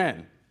this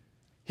man.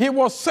 He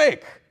was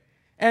sick,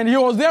 and he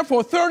was there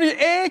for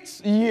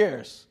 38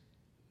 years.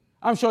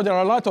 I'm sure there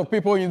are a lot of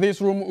people in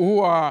this room who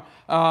are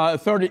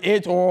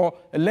 38 or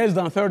less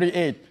than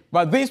 38,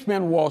 but this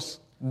man was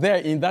there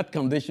in that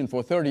condition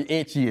for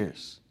 38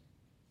 years.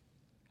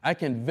 I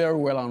can very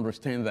well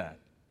understand that,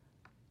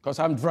 because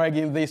I'm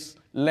dragging this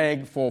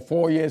leg for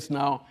 4 years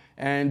now,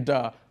 and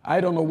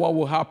I don't know what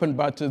will happen,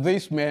 but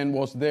this man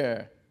was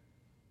there.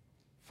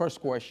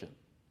 First question,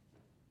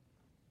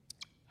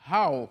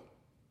 how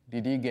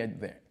did he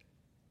get there?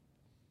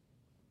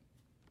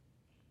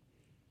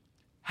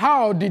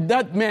 How did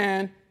that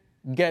man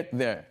get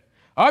there?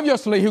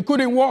 Obviously, he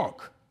couldn't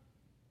walk.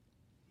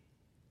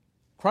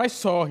 Christ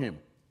saw him,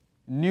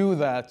 knew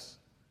that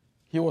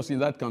he was in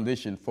that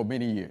condition for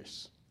many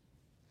years.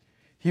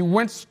 He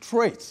went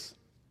straight.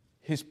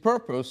 His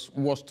purpose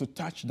was to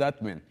touch that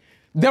man.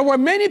 There were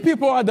many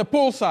people at the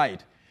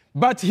poolside,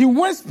 but he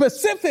went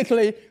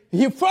specifically,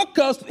 he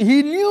focused,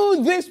 he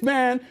knew this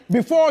man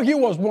before he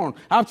was born.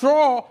 After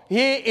all,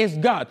 he is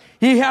God.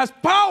 He has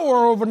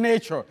power over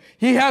nature.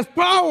 He has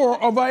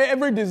power over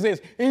every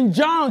disease. In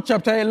John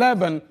chapter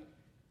 11,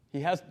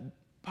 he has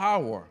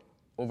power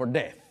over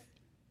death.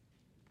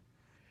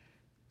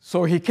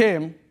 So he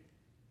came,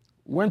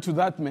 went to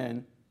that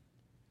man.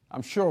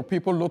 I'm sure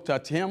people looked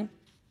at him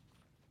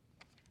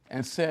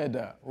and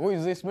said, who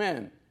is this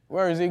man?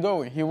 Where is he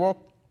going? He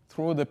walked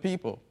through the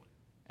people,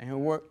 and he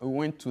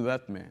went to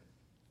that man.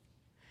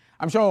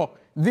 I'm sure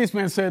this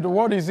man said,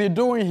 what is he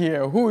doing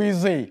here? Who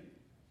is he?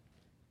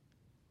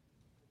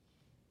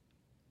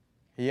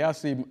 He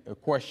asked him a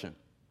question.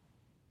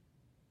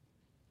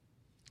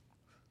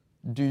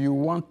 Do you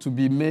want to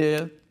be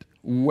made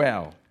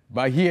well?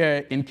 But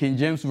here in King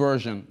James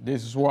Version,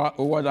 this is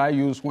what I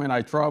use when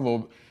I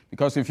travel,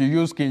 because if you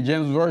use King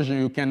James Version,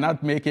 you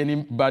cannot make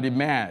anybody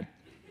mad.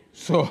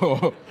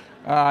 So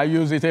I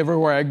use it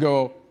everywhere I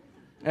go.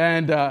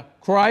 And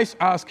Christ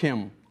asked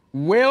him,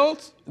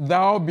 wilt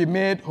thou be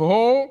made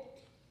whole?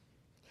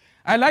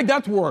 I like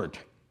that word.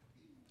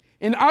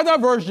 In other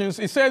versions,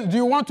 it says, do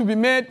you want to be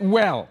made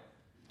well?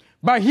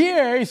 But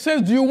here it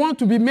says, do you want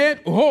to be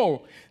made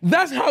whole?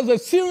 That has a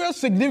serious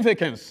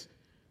significance.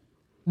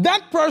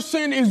 That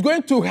person is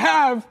going to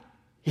have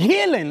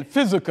healing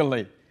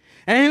physically.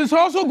 And he's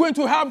also going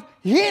to have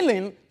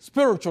healing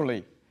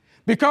spiritually.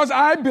 Because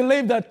I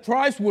believe that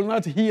Christ will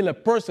not heal a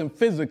person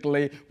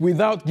physically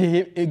without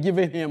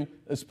giving him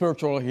a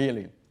spiritual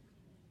healing.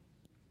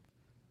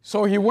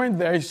 So he went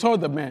there, he saw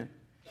the man.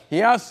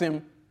 He asked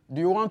him,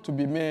 do you want to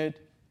be made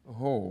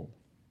whole?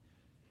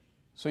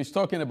 So he's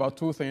talking about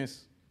two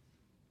things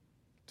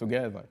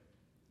together.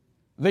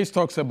 This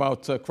talks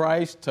about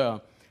Christ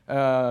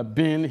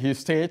being his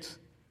state.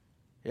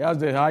 He has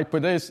the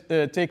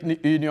hypostatic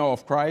union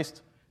of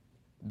Christ,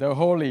 the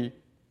holy,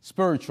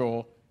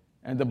 spiritual,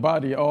 and the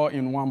body all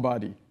in one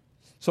body.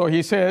 So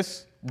he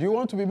says, do you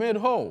want to be made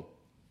whole?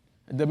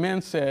 The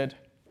man said,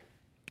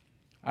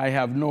 I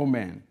have no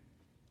man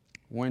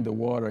when the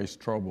water is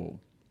troubled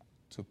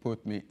to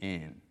put me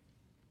in.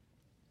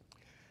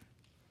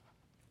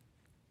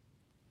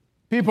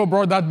 People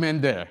brought that man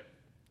there.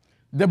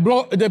 They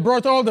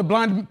brought all the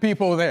blind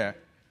people there.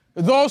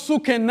 Those who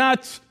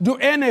cannot do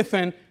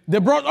anything, they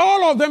brought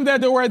all of them there.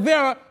 They were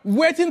there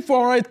waiting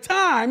for a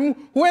time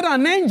when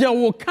an angel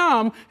will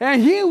come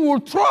and he will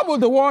trouble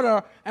the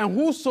water, and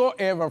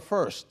whosoever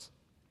first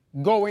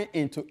going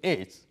into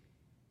it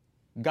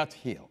got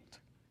healed.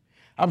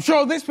 I'm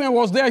sure this man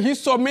was there. He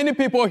saw many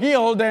people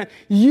healed, and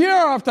year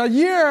after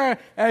year,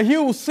 he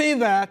will see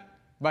that,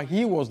 but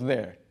he was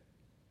there.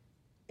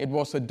 It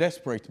was a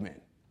desperate man.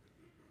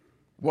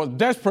 It was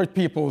desperate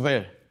people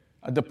there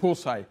at the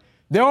poolside.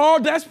 They're all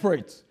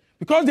desperate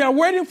because they are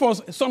waiting for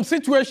some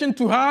situation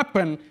to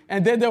happen,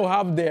 and then they'll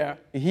have their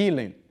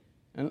healing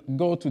and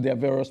go to their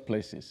various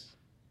places.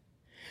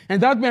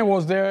 And that man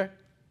was there.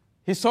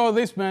 He saw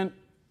this man,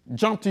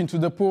 jumped into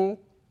the pool,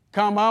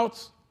 come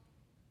out,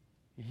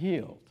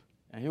 healed.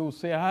 And he will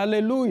say,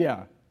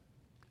 hallelujah,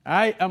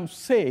 I am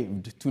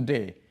saved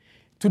today.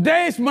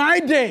 Today is my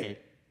day.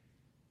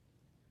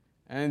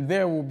 And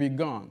there will be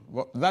gone.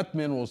 Well, that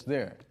man was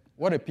there.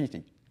 What a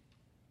pity.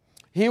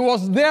 He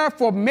was there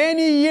for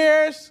many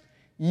years.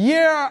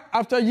 Year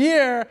after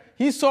year,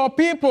 he saw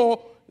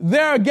people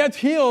there get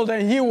healed,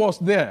 and he was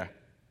there.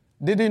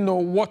 Didn't know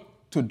what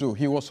to do.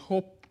 He was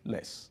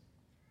hopeless.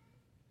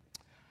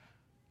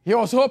 He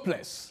was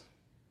hopeless.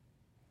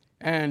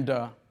 And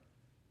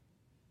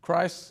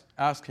Christ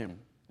asked him,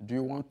 do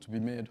you want to be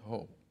made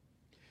whole?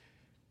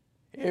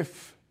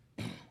 If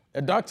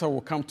a doctor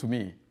will come to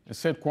me and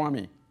said,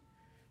 Kwame,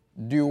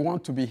 do you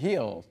want to be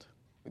healed?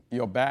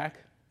 Your back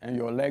and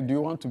your leg, do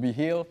you want to be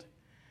healed?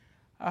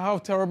 I have a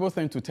terrible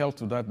thing to tell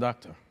to that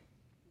doctor.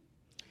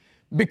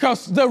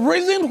 Because the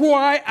reason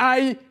why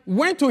I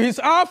went to his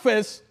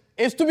office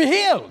is to be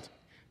healed.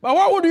 But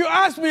what would you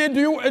ask me,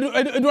 do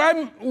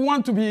I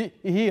want to be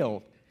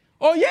healed?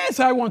 Oh, yes,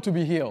 I want to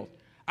be healed.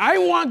 I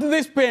want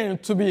this pain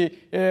to be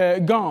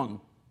gone.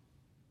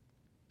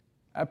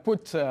 I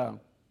put a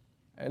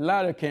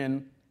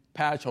lidocaine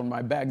patch on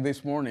my back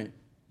this morning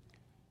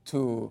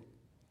to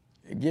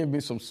give me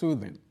some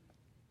soothing.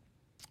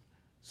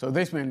 So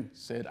this man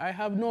said, I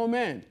have no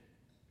man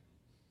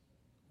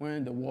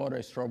when the water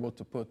is troubled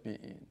to put me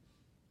in.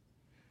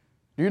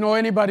 Do you know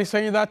anybody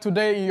saying that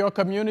today in your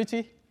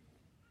community?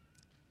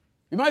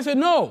 You might say,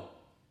 no.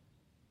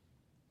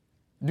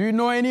 Do you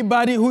know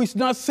anybody who is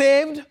not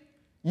saved?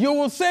 You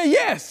will say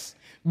yes.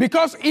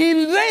 Because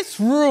in this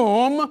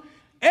room,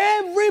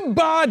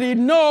 everybody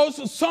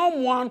knows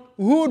someone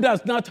who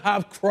does not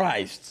have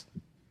Christ.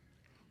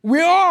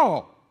 We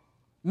all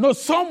know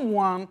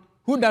someone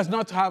who does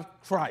not have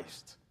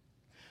Christ.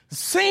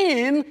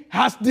 Sin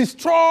has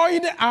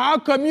destroyed our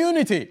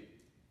community.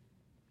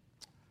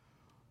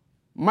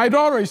 My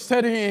daughter is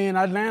studying in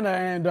Atlanta,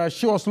 and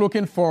she was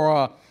looking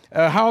for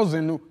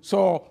housing.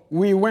 So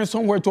we went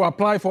somewhere to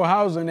apply for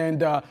housing,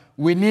 and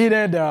we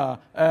needed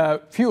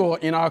fuel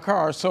in our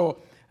car. So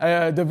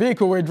the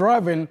vehicle we're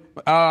driving,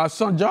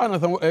 son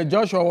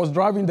Joshua was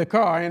driving the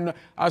car, and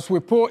as we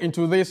pulled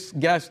into this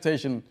gas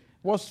station,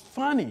 it was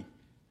funny.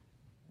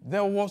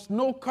 There was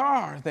no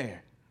car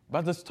there,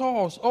 but the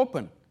store was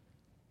open.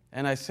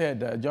 And I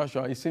said,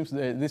 Joshua, it seems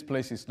that this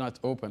place is not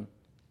open.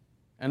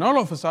 And all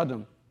of a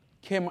sudden,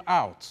 came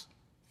out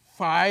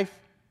 5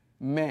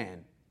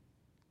 men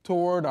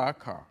toward our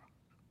car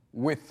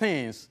with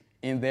things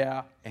in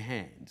their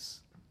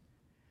hands.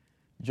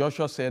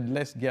 Joshua said,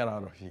 let's get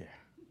out of here.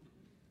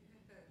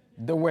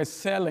 They were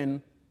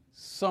selling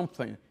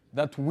something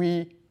that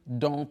we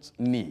don't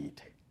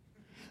need.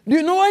 Do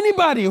you know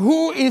anybody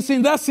who is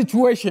in that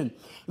situation?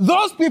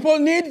 Those people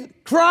need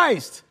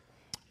Christ.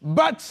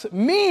 But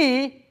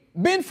me,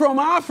 being from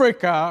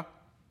Africa,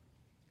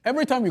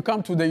 every time you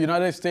come to the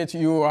United States,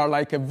 you are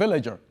like a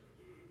villager.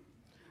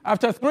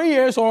 After 3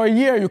 years or a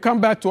year, you come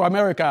back to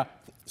America,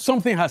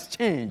 something has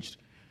changed.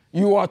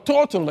 You are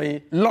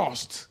totally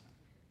lost.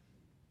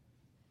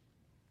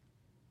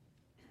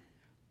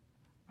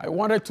 I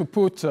wanted to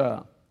put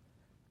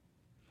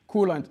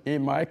coolant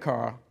in my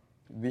car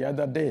the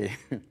other day.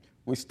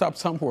 We stopped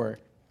somewhere.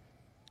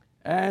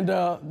 And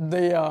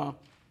the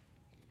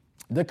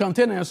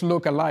containers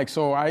look alike,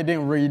 so I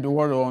didn't read the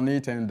word on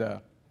it. And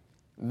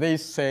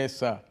this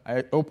says,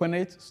 I opened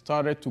it,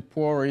 started to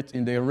pour it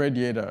in the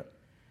radiator.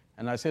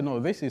 And I said, no,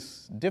 this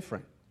is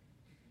different.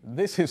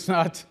 This is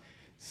not.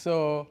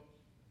 So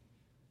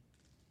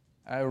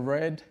I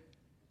read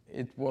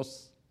it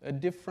was a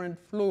different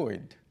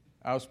fluid.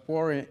 I was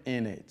pouring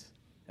in it.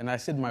 And I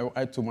said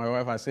to my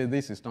wife, I said,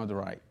 this is not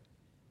right.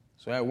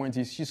 So I went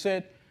in. She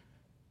said,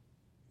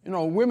 you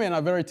know, women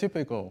are very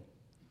typical.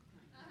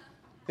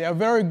 They are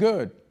very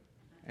good.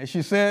 And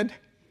she said,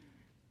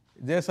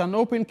 there's an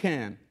open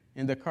can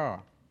in the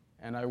car.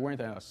 And I went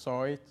and I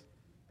saw it,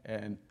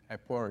 and I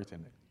poured it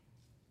in it.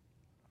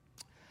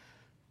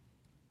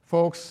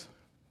 Folks,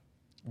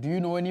 do you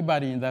know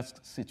anybody in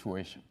that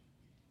situation?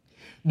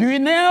 Do you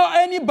know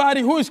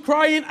anybody who is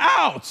crying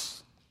out?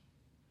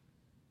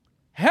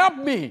 Help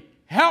me,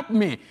 help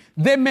me.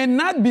 They may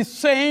not be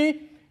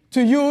saying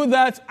to you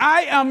that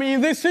I am in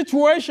this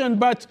situation,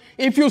 but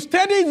if you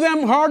study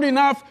them hard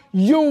enough,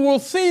 you will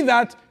see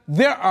that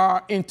they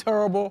are in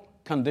terrible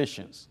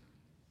conditions.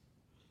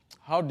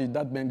 How did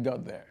that man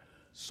get there?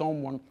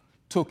 Someone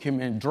took him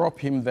and dropped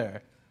him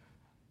there.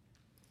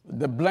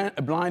 The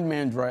blind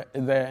man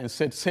there and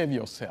said, save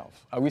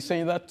yourself. Are we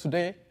saying that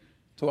today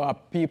to our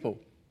people?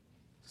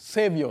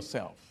 Save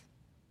yourself.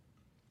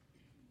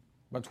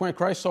 But when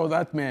Christ saw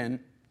that man,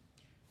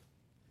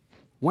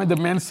 When the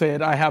man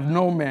said, I have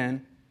no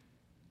man,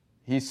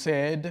 he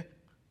said,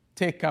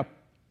 take up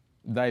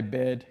thy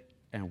bed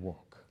and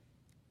walk.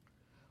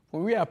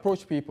 When we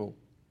approach people,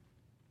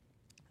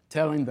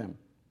 telling them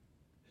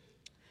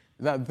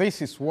that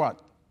this is what,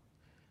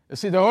 you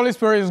see, the Holy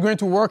Spirit is going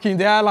to work in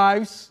their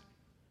lives,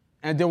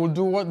 and they will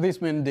do what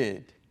this man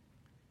did.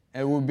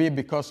 And it will be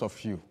because of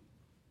you.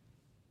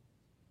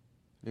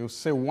 They will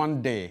say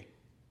one day,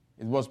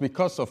 it was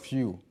because of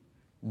you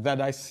that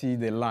I see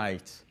the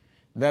light,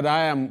 that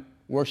I am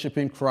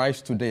worshiping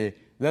Christ today,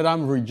 that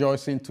I'm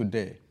rejoicing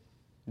today.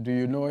 Do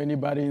you know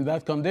anybody in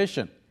that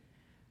condition?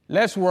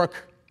 Let's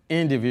work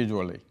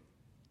individually.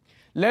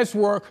 Let's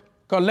work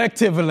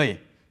collectively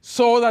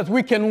so that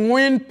we can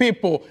win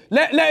people.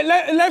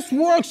 Let's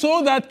work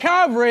so that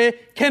Calvary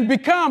can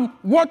become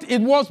what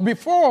it was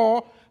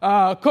before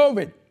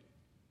COVID.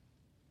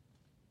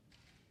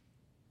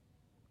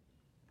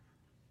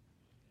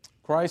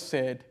 Christ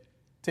said,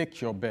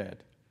 take your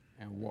bed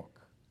and walk.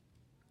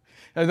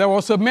 And there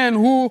was a man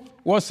who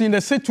was in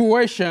a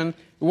situation,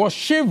 was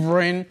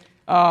shivering,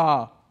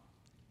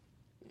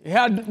 he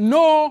had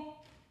no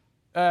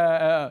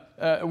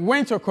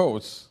winter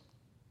coats.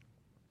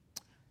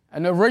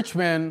 And a rich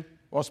man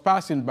was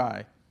passing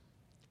by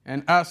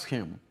and asked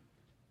him,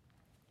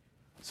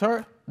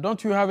 sir,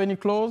 don't you have any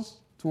clothes?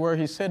 To where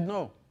he said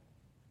no.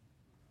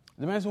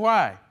 The man said,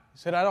 why? He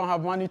said, I don't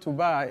have money to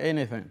buy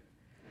anything.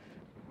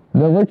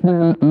 The rich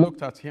man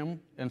looked at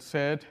him and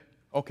said,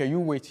 okay, you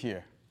wait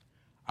here.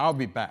 I'll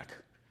be back.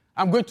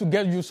 I'm going to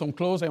get you some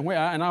clothes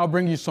and I'll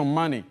bring you some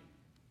money.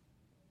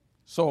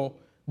 So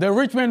the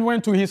rich man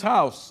went to his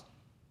house.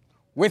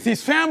 With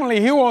his family,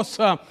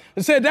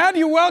 he said,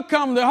 Daddy,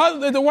 welcome.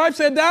 The wife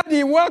said,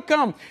 Daddy,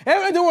 welcome.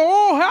 And they were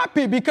all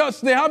happy because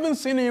they haven't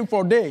seen him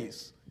for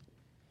days.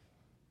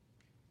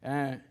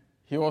 And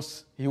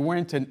he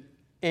went and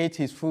ate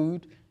his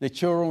food. The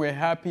children were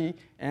happy,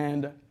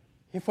 and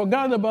he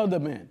forgot about the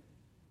man.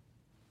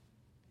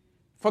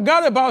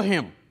 Forgot about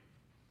him.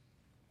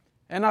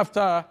 And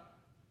after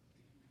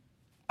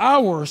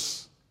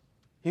hours,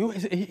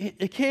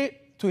 he came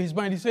to his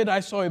mind. He said, I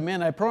saw a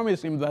man. I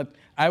promised him that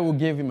I will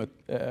give him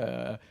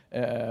a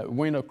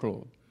winter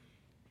clothes.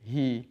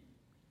 He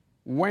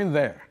went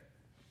there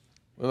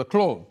with a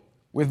cloth,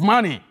 with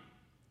money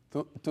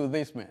to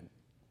this man.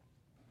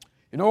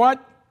 You know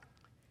what?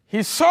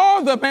 He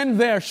saw the man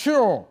there,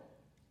 sure,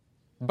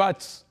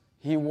 but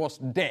he was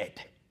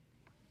dead.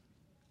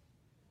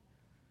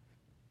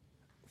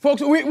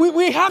 Folks,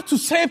 we have to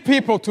save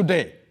people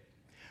today.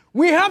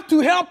 We have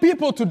to help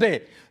people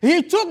today.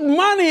 He took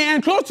money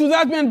and clothes to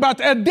that man, but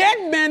a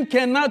dead man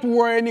cannot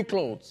wear any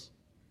clothes.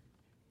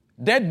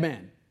 Dead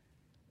man.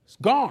 It's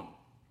gone.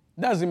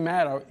 It doesn't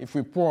matter if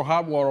we pour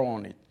hot water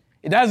on it.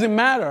 It doesn't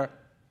matter.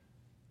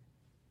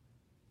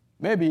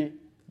 Maybe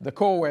the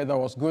cold weather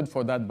was good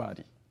for that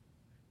body.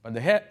 But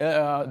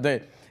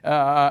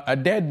a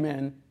dead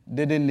man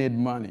didn't need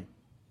money.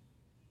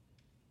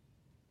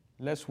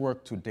 Let's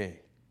work today,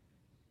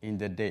 in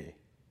the day,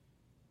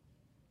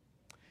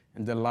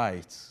 in the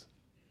lights,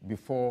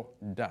 before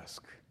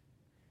dusk.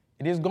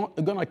 It is going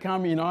to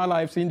come in our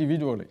lives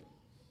individually.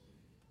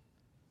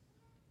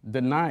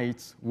 The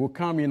night will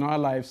come in our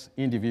lives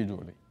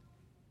individually.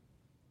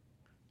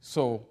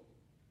 So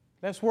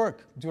let's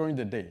work during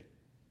the day.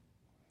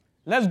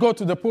 Let's go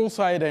to the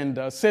poolside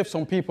and save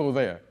some people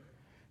there.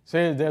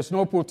 Say there's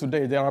no pool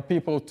today. There are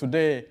people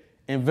today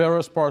in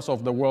various parts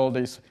of the world.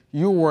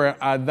 You were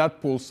at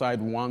that poolside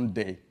one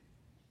day.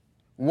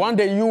 One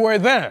day you were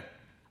there.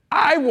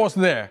 I was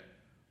there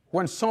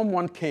when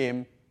someone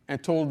came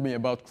and told me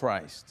about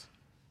Christ,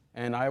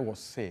 and I was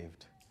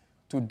saved.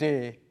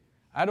 Today,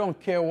 I don't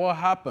care what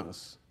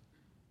happens.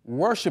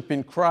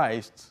 Worshiping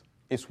Christ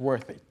is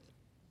worth it.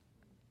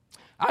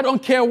 I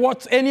don't care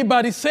what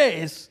anybody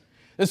says.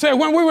 They say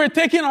when we were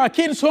taking our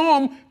kids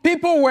home,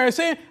 people were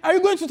saying, are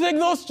you going to take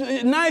those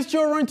nice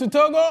children to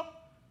Togo,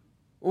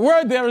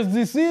 where there's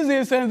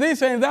diseases and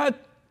this and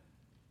that?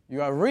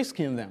 You are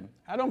risking them.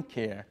 I don't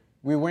care.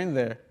 We went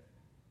there.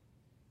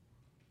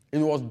 It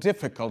was a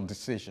difficult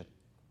decision,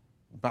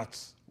 but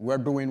we're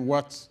doing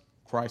what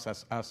Christ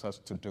has asked us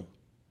to do.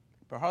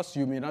 Perhaps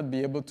you may not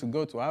be able to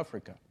go to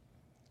Africa,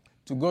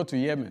 to go to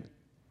Yemen,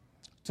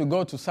 to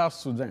go to South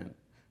Sudan,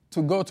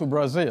 to go to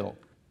Brazil,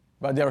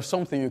 but there's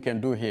something you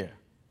can do here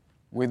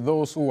with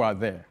those who are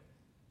there.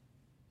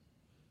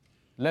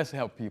 Let's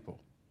help people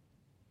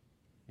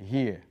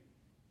here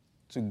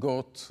to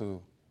go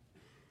to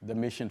the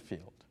mission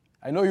field.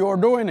 I know you're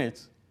doing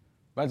it,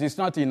 but it's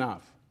not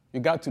enough.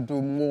 You got to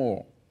do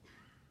more.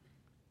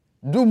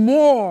 Do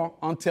more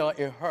until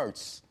it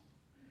hurts.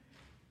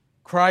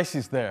 Christ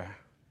is there.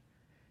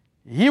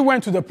 He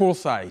went to the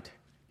poolside.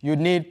 You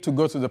need to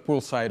go to the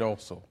poolside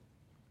also.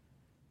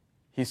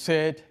 He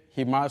said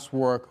he must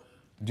work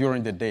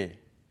during the day.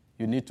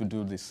 You need to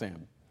do the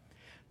same.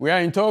 We are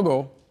in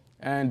Togo,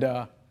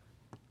 and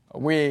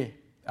we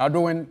are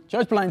doing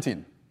church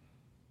planting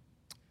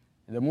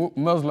in the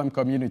Muslim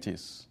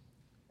communities.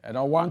 And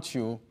I want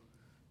you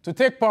to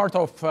take part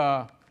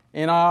of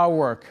in our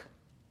work.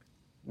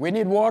 We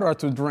need water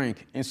to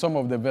drink in some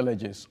of the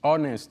villages,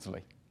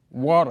 honestly.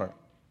 Water.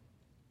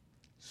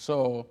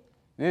 So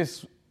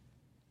this,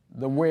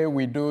 the way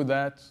we do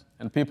that,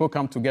 and people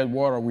come to get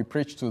water, we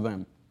preach to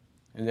them,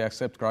 and they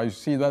accept Christ. You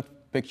see that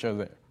picture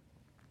there.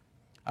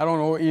 I don't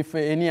know if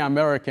any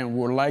American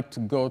would like to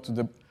go to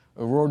the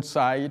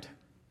roadside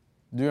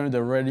during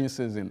the rainy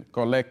season,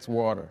 collect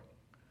water.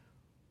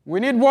 We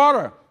need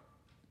water.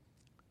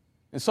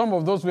 In some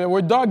of those,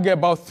 we dug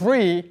about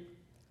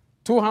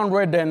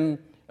 200 and,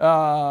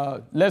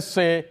 let's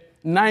say,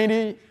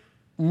 90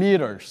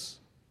 meters,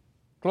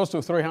 close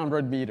to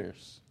 300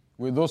 meters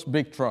with those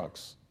big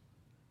trucks.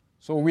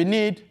 So we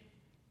need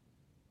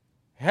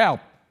help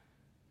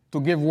to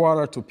give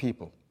water to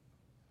people.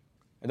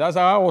 And that's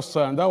how I was,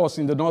 that was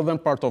in the northern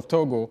part of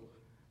Togo.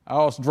 I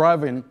was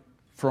driving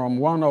from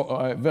one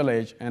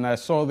village, and I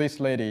saw this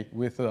lady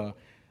with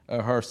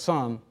her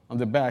son on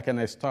the back, and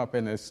I stopped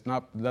and I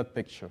snapped that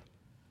picture.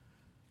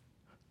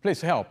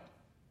 Please help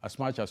as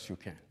much as you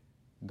can.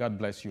 God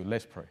bless you.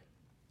 Let's pray.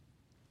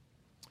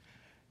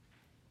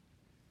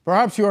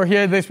 Perhaps you are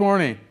here this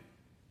morning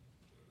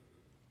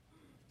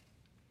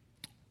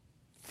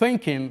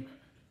thinking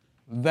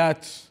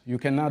that you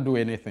cannot do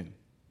anything.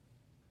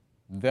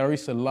 There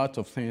is a lot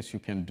of things you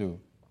can do.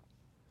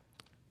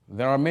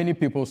 There are many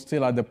people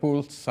still at the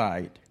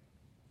poolside.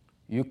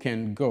 You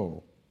can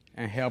go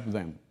and help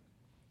them.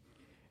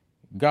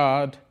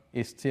 God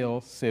is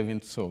still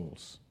saving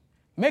souls.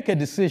 Make a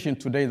decision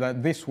today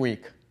that this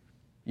week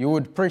you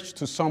would preach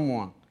to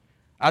someone.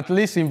 At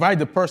least invite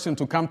the person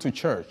to come to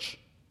church.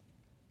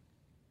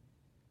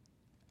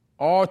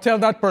 Or tell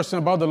that person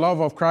about the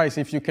love of Christ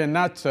if you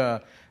cannot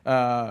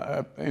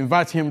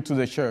invite him to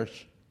the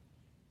church.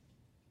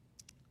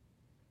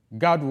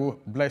 God will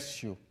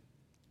bless you.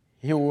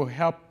 He will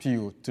help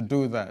you to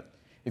do that.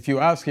 If you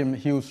ask him,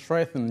 he will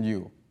strengthen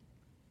you.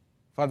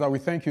 Father, we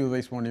thank you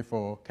this morning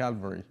for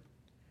Calvary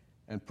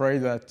and pray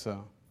that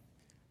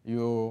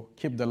you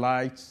keep the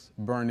lights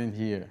burning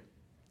here,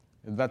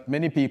 that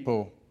many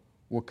people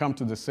will come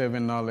to the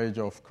saving knowledge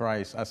of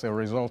Christ as a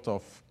result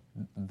of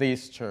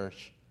this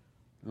church.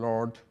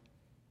 Lord,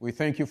 we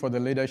thank you for the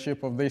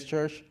leadership of this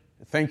church.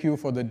 Thank you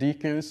for the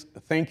deacons.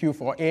 Thank you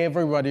for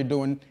everybody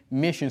doing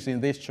missions in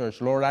this church.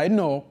 Lord, I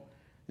know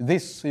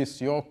this is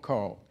your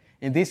call,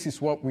 and this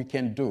is what we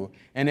can do.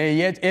 And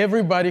yet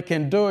everybody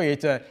can do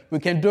it. We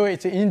can do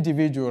it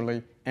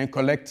individually and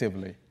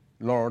collectively.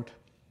 Lord,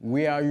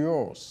 we are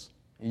yours.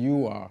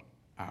 You are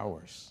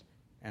ours.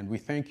 And we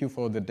thank you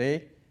for the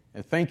day,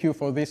 and thank you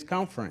for this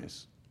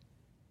conference.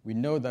 We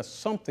know that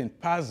something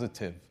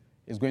positive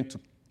is going to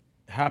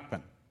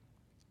happen.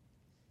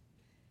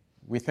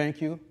 We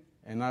thank you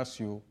and ask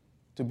you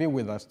to be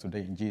with us today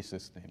in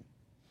Jesus' name.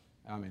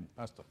 Amen.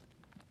 Pastor.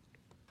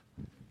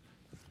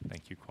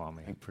 Thank you,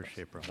 Kwame. I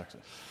appreciate it, brother.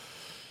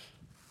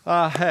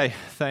 I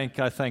thank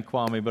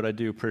Kwame, but I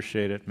do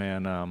appreciate it,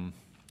 man.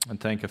 And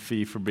thank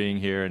Afi for being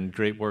here and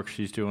great work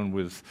she's doing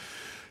with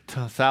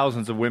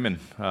thousands of women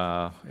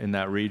in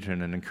that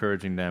region and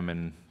encouraging them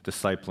and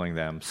discipling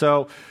them.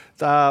 So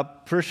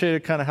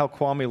appreciated kind of how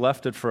Kwame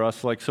left it for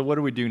us. Like, so what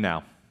do we do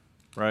now,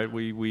 right?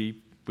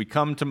 We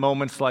come to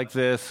moments like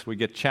this. We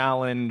get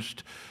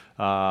challenged.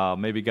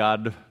 Maybe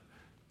God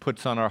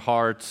puts on our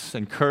hearts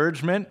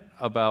encouragement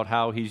about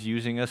how he's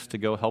using us to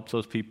go help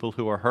those people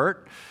who are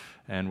hurt.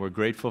 And we're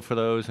grateful for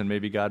those. And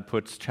maybe God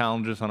puts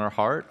challenges on our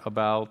heart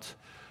about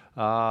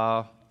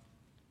how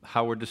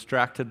we're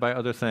distracted by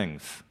other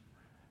things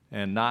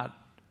and not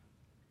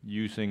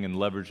using and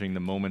leveraging the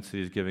moments that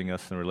he's giving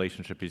us and the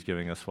relationship he's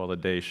giving us while the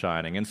day's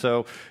shining. And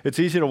so it's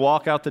easy to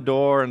walk out the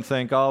door and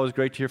think, oh, it was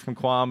great to hear from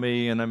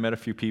Kwame, and I met a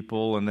few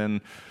people, and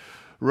then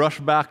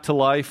rush back to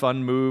life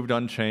unmoved,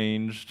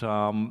 unchanged.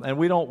 And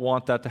we don't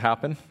want that to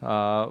happen,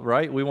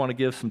 right? We want to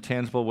give some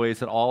tangible ways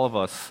that all of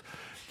us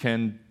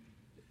can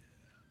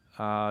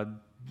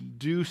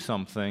do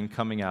something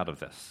coming out of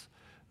this,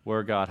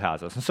 where God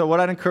has us. And so what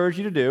I'd encourage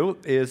you to do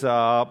is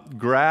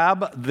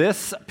grab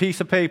this piece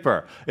of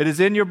paper. It is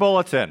in your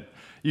bulletin.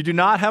 You do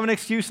not have an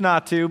excuse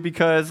not to,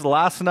 because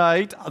last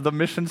night the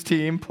missions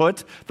team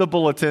put the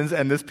bulletins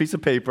and this piece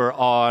of paper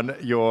on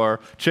your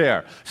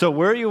chair. So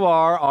where you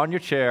are on your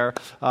chair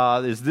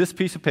is this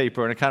piece of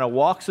paper, and it kind of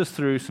walks us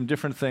through some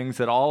different things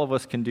that all of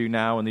us can do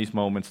now in these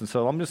moments. And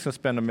so I'm just going to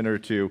spend a minute or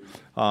two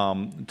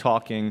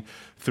talking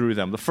through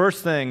them. The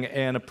first thing,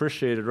 and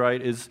appreciated,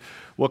 right, is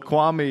what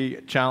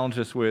Kwame challenged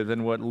us with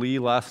and what Lee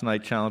last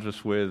night challenged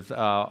us with.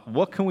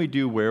 What can we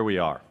do where we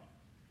are?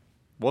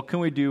 What can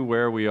we do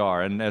where we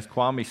are? And as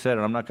Kwame said,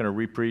 and I'm not going to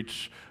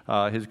re-preach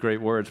his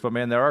great words, but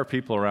man, there are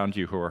people around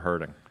you who are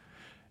hurting.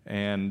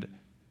 And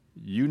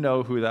you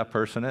know who that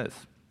person is.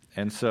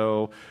 And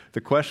so the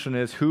question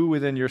is, who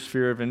within your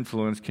sphere of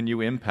influence can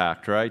you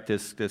impact, right?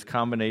 This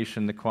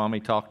combination that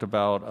Kwame talked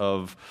about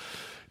of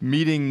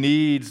meeting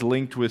needs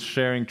linked with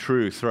sharing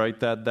truth, right?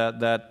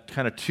 That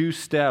kind of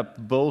two-step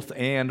both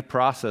and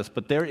process.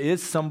 But there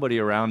is somebody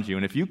around you.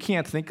 And if you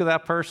can't think of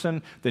that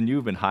person, then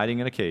you've been hiding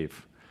in a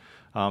cave.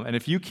 And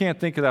if you can't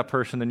think of that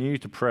person, then you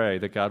need to pray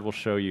that God will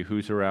show you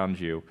who's around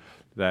you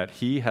that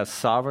He has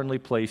sovereignly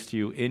placed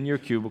you in your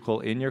cubicle,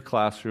 in your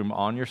classroom,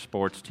 on your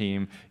sports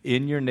team,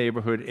 in your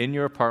neighborhood, in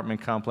your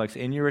apartment complex,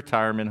 in your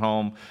retirement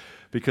home,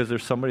 because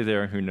there's somebody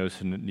there who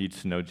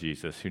needs to know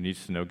Jesus, who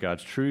needs to know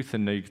God's truth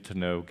and needs to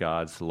know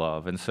God's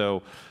love. And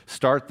so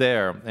start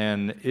there.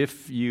 And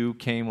if you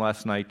came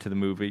last night to the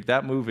movie,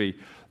 that movie,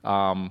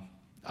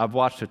 I've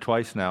watched it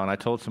twice now, and I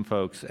told some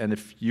folks, and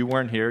if you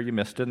weren't here, you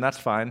missed it, and that's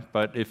fine.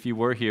 But if you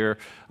were here,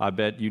 I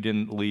bet you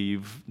didn't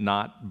leave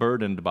not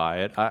burdened by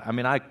it.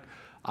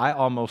 I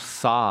almost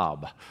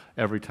sob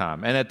every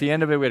time. And at the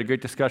end of it, we had a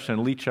great discussion,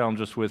 and Lee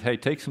challenged us with, hey,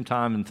 take some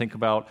time and think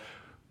about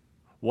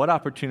what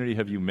opportunity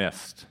have you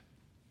missed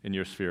in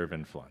your sphere of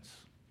influence?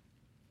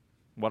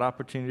 What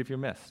opportunity have you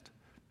missed?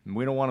 And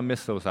we don't want to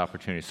miss those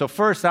opportunities. So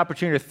first,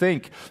 opportunity to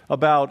think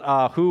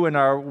about who in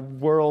our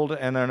world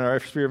and in our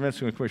sphere of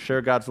influence we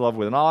share God's love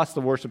with. And I'll ask the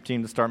worship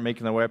team to start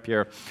making their way up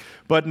here.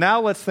 But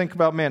now let's think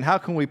about, man, how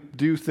can we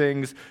do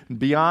things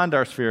beyond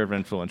our sphere of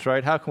influence,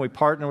 right? How can we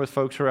partner with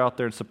folks who are out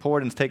there and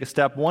support and take a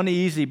step? One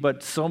easy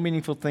but so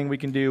meaningful thing we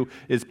can do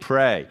is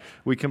pray.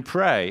 We can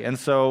pray. And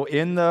so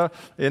in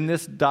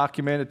this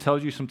document, it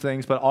tells you some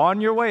things. But on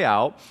your way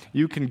out,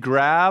 you can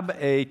grab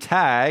a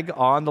tag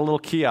on the little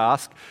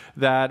kiosk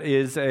that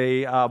is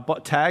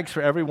tags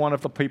for every one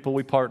of the people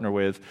we partner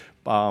with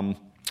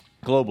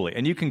globally.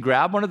 And you can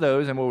grab one of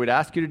those, and what we'd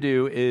ask you to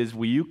do is,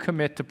 will you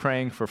commit to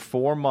praying for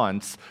 4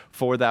 months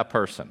for that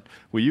person?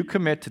 Will you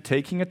commit to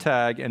taking a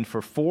tag and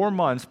for 4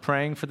 months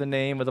praying for the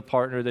name of the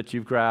partner that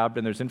you've grabbed,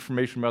 and there's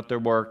information about their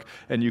work,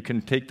 and you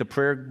can take the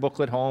prayer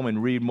booklet home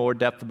and read more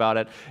depth about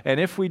it. And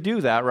if we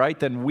do that, right,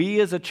 then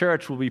we as a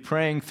church will be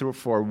praying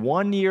for a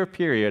 1-year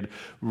period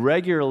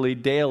regularly,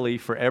 daily,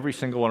 for every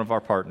single one of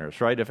our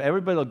partners, right? If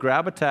everybody will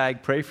grab a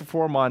tag, pray for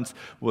 4 months,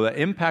 will the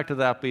impact of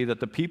that be that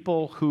the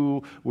people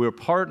who we're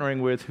partnering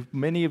with,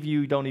 many of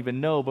you don't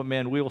even know, but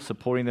man, we will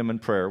supporting them in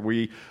prayer.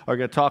 We are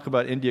going to talk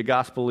about India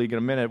Gospel League in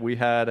a minute. We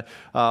had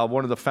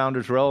one of the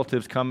founders'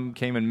 relatives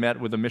came and met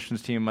with the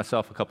missions team and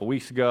myself a couple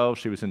weeks ago.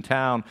 She was in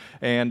town,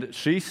 and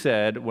she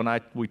said,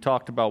 when we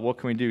talked about what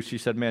can we do, she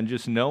said, man,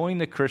 just knowing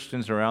that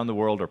Christians around the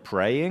world are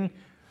praying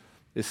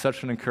is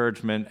such an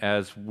encouragement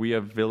as we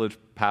have village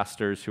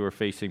pastors who are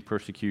facing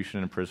persecution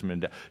and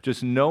imprisonment.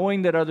 Just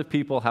knowing that other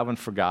people haven't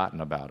forgotten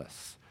about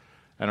us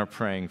and are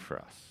praying for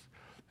us.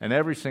 And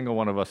every single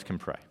one of us can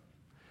pray.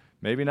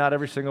 Maybe not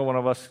every single one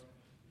of us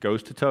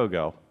goes to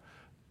Togo,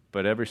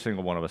 but every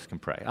single one of us can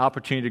pray.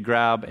 Opportunity to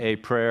grab a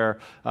prayer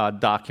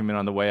document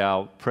on the way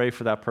out, pray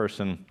for that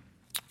person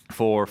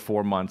for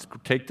 4 months.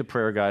 Take the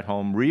prayer guide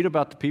home. Read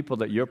about the people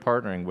that you're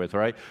partnering with,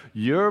 right?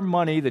 Your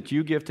money that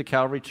you give to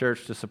Calvary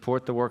Church to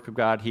support the work of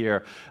God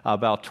here,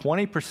 about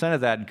 20% of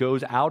that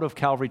goes out of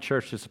Calvary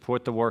Church to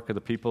support the work of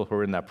the people who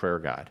are in that prayer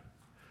guide.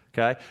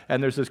 Okay?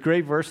 And there's this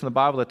great verse in the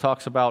Bible that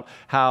talks about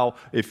how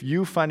if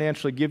you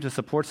financially give to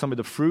support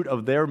somebody, the fruit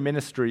of their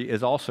ministry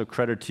is also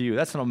credited to you.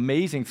 That's an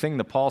amazing thing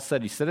that Paul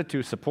said. He said it to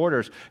his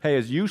supporters. Hey,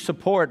 as you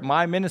support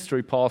my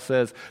ministry, Paul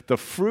says, the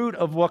fruit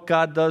of what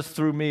God does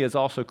through me is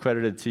also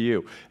credited to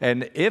you.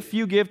 And if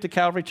you give to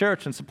Calvary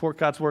Church and support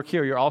God's work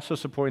here, you're also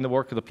supporting the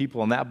work of the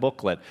people in that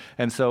booklet.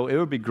 And so it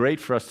would be great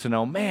for us to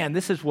know, man,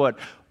 this is what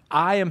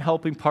I am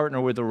helping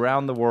partner with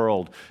around the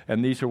world,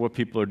 and these are what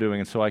people are doing,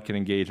 and so I can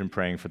engage in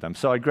praying for them.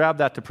 So I grab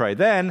that to pray.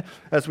 Then,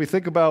 as we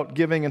think about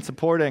giving and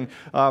supporting,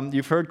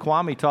 you've heard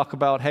Kwame talk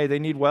about, hey, they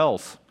need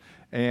wells,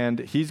 and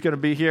he's going to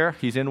be here.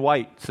 He's in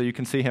white, so you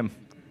can see him,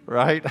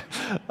 right?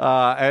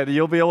 And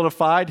you'll be able to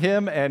find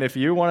him, and if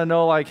you want to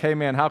know, like, hey,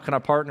 man, how can I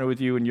partner with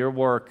you in your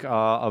work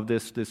of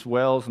this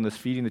wells and this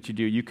feeding that you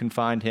do, you can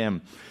find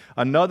him.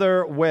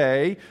 Another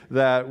way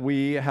that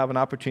we have an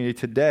opportunity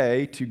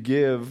today to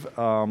give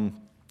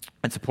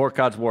and support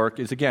God's work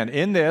is, again,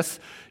 in this,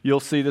 you'll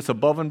see this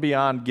above and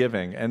beyond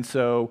giving. And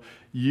so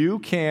you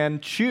can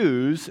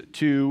choose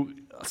to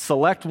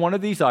select one of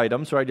these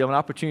items, right? You have an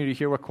opportunity to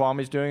hear what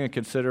Kwame's doing and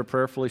consider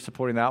prayerfully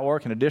supporting that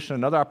work. In addition,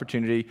 another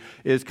opportunity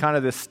is kind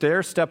of this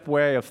stair-step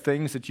way of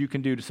things that you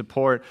can do to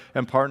support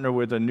and partner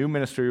with a new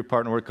ministry we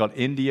partner with called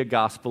India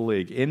Gospel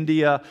League.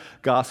 India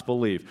Gospel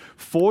League.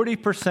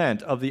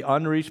 40% of the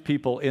unreached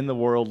people in the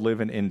world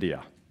live in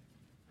India.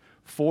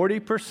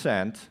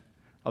 40%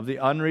 of the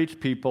unreached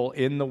people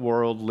in the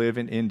world live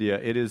in India.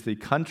 It is the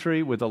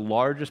country with the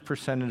largest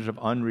percentage of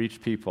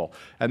unreached people.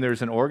 And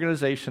there's an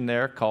organization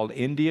there called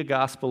India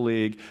Gospel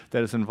League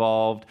that is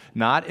involved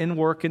not in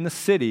work in the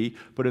city,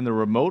 but in the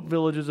remote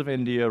villages of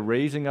India,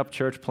 raising up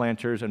church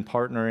planters and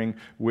partnering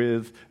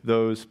with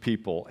those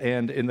people.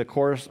 And in the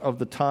course of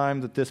the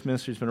time that this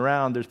ministry's been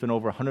around, there's been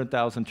over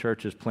 100,000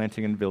 churches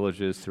planting in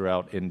villages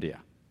throughout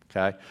India.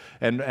 Okay?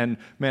 And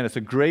man, it's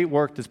a great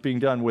work that's being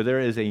done where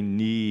there is a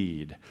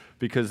need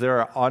because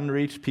there are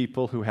unreached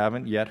people who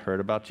haven't yet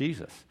heard about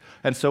Jesus.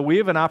 And so we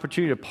have an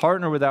opportunity to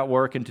partner with that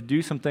work and to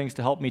do some things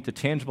to help meet the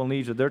tangible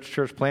needs of their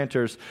church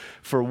planters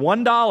for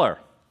 $1,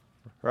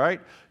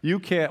 right? You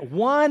can't,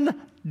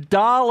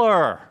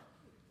 $1.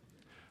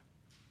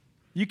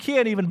 You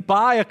can't even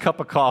buy a cup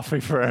of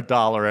coffee for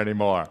 $1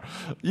 anymore.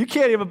 You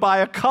can't even buy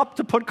a cup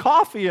to put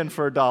coffee in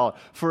for $1.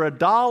 For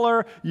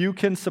 $1, you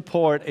can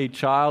support a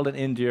child in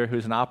India who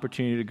has an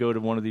opportunity to go to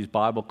one of these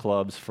Bible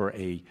clubs for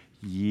a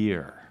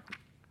year.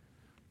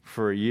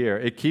 For a year.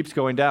 It keeps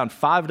going down.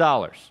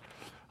 $5.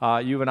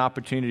 You have an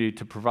opportunity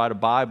to provide a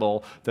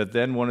Bible that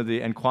then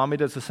and Kwame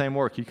does the same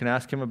work. You can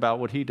ask him about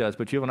what he does,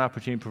 but you have an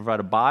opportunity to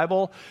provide a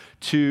Bible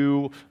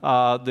to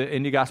the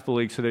India Gospel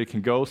League so they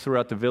can go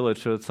throughout the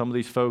village so that some of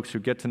these folks who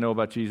get to know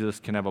about Jesus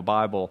can have a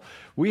Bible.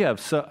 We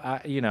have,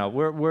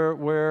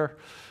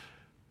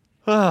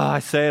 I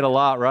say it a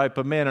lot, right?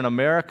 But man, in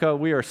America,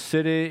 we are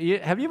sitting.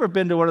 Have you ever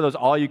been to one of those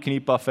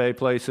all-you-can-eat buffet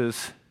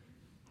places?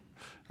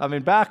 I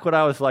mean, back when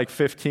I was like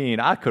 15,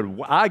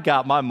 I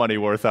got my money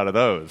worth out of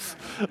those,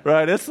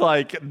 right? It's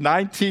like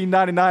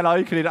 $19.99 all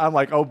you can eat. I'm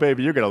like, oh,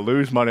 baby, you're going to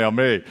lose money on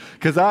me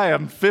because I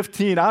am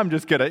 15. I'm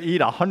just going to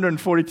eat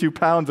 142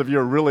 pounds of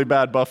your really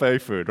bad buffet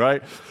food,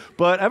 right?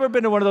 But ever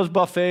been to one of those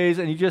buffets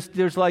and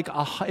there's like,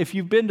 if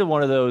you've been to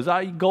one of those,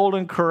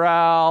 Golden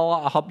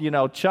Corral,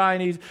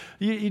 Chinese,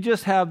 you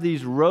just have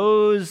these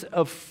rows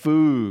of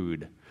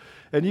food.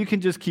 And you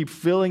can just keep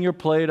filling your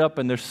plate up,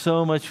 and there's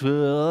so much.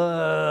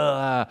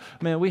 Man,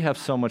 we have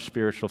so much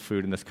spiritual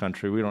food in this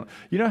country. You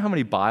know how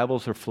many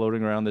Bibles are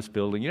floating around this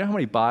building? You know how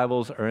many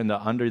Bibles are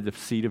under the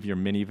seat of your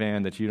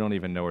minivan that you don't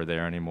even know are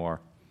there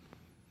anymore?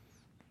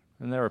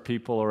 And there are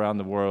people around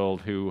the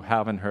world who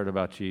haven't heard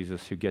about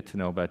Jesus, who get to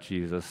know about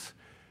Jesus,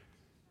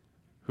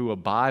 who a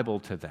Bible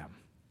to them.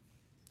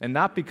 And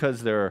not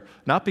because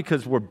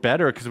we're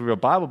better because we have a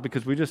Bible,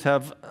 because we just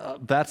have,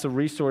 that's a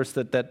resource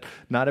that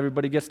not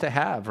everybody gets to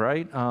have,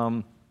 right?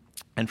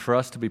 And for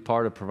us to be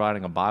part of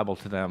providing a Bible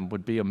to them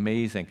would be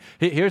amazing.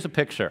 Here's a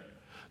picture.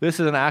 This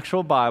is an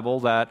actual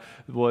Bible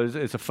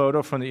it's a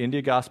photo from the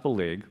India Gospel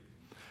League.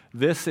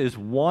 This is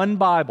one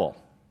Bible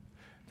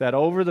that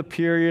over the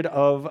period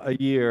of a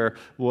year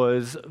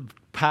was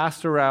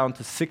passed around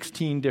to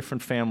 16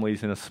 different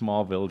families in a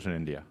small village in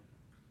India.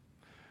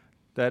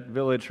 That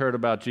village heard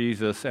about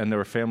Jesus, and there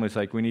were families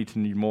like, we need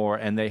more,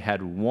 and they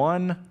had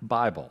one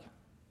Bible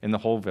in the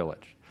whole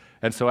village.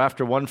 And so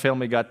after one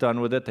family got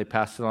done with it, they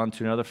passed it on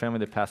to another family,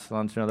 they passed it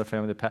on to another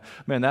family.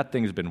 Man, that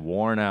thing's been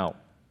worn out.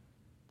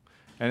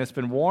 And it's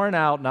been worn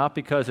out not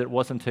because it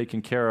wasn't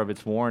taken care of,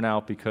 it's worn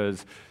out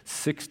because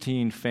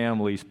 16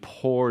 families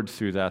poured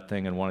through that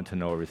thing and wanted to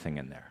know everything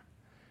in there.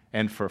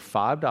 And for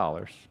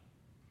 $5,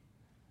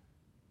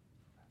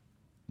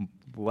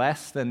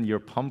 less than your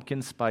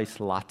pumpkin spice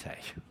latte,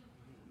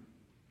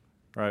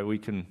 right, we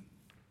can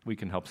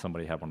help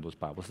somebody have one of those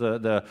Bibles.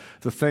 The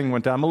thing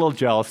went down. I'm a little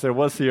jealous. There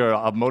was here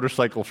a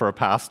motorcycle for a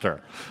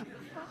pastor.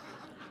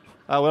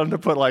 I wanted to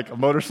put like a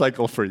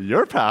motorcycle for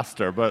your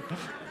pastor, but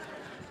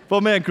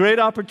man, great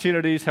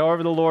opportunities.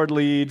 However the Lord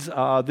leads,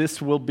 this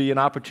will be an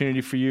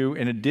opportunity for you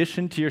in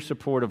addition to your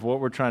support of what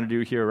we're trying to do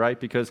here, right?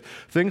 Because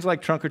things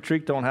like Trunk or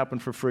Treat don't happen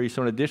for free.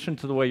 So in addition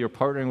to the way you're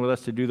partnering with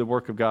us to do the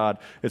work of God,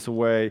 it's a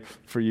way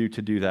for you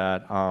to do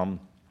that.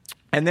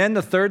 And then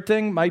the third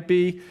thing might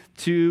be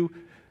to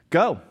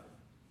go.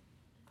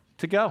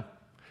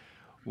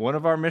 One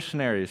of our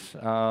missionaries,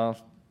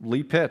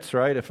 Lee Pitts,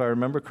 right? If I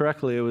remember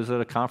correctly, it was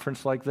at a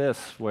conference like this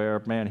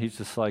where, man, he's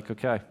just like,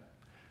 okay,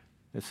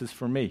 this is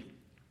for me.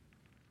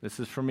 This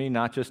is for me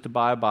not just to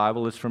buy a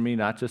Bible. It's for me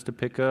not just to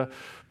pick a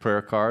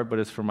prayer card, but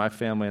it's for my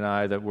family and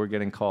I that we're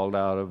getting called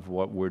out of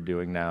what we're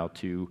doing now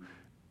to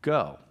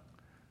go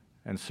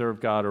and serve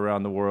God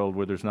around the world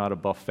where there's not a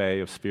buffet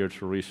of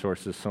spiritual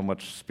resources, so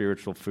much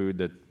spiritual food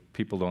that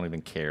people don't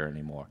even care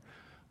anymore.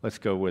 Let's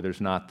go where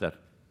there's not that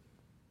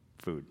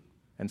food.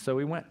 And so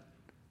we went.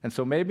 And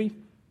so maybe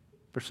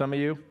for some of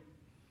you,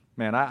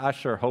 man, I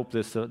sure hope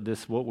this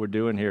what we're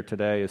doing here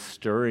today is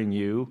stirring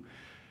you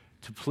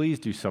to please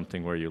do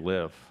something where you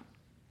live.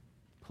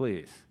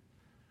 Please.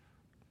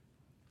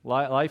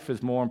 Life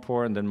is more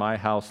important than my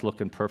house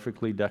looking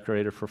perfectly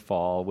decorated for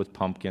fall with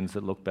pumpkins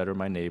that look better than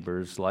my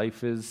neighbors.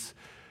 Life is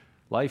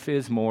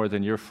more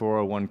than your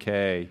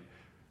 401k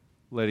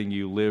letting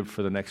you live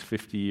for the next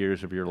 50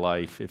 years of your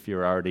life if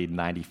you're already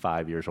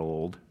 95 years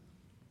old.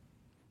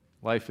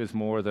 Life is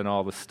more than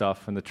all the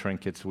stuff and the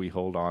trinkets we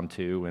hold on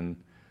to, and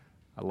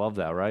I love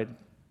that, right?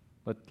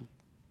 But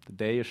the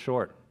day is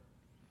short.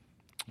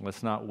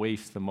 Let's not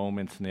waste the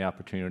moments and the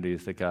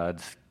opportunities that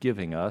God's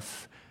giving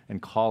us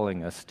and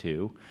calling us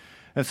to.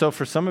 And so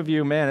for some of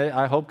you, man,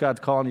 I hope God's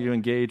calling you to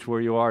engage where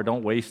you are.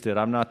 Don't waste it.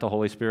 I'm not the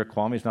Holy Spirit.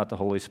 Kwame's not the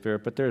Holy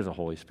Spirit, but there's a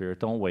Holy Spirit.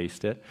 Don't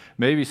waste it.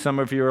 Maybe some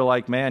of you are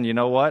like, man, you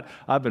know what?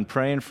 I've been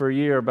praying for a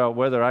year about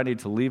whether I need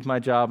to leave my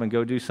job and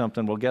go do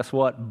something. Well, guess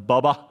what?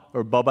 Bubba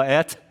or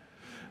Bubba-et?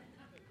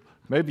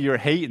 Maybe you're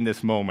hating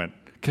this moment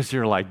because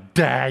you're like,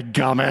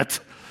 dadgummit.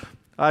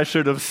 I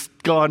should have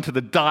gone to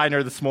the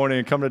diner this morning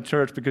and come to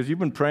church because you've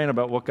been praying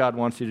about what God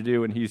wants you to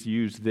do, and he's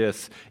used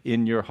this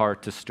in your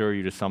heart to stir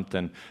you to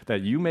something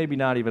that you maybe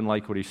not even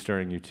like what he's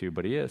stirring you to,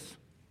 but he is.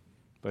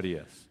 But he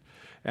is.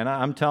 And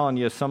I'm telling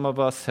you, some of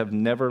us have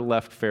never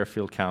left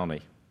Fairfield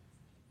County,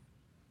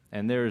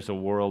 and there is a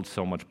world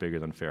so much bigger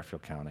than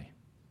Fairfield County.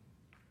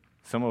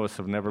 Some of us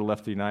have never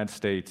left the United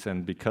States,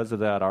 and because of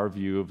that, our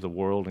view of the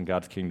world and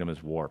God's kingdom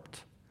is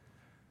warped.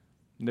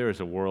 There is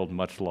a world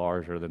much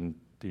larger than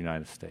the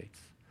United States.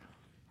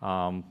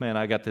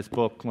 I got this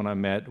book when I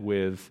met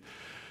with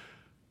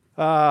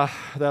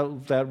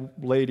that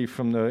lady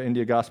from the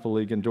India Gospel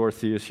League, and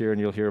Dorothy is here, and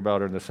you'll hear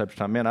about her in the subject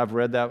time. Man, I've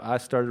read that. I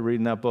started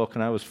reading that book,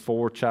 and I was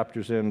 4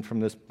 chapters in from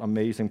this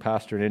amazing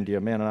pastor in India.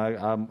 Man,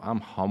 I'm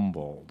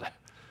humbled.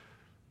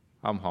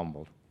 I'm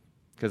humbled.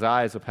 Because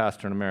I, as a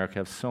pastor in America,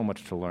 have so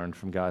much to learn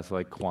from guys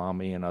like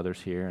Kwame and others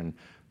here, and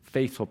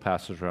faithful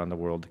pastors around the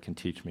world that can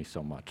teach me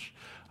so much.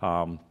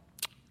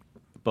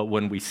 But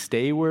when we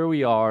stay where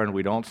we are and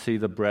we don't see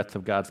the breadth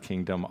of God's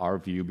kingdom, our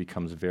view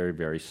becomes very,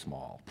 very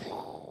small.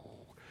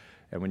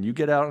 And when you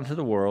get out into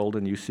the world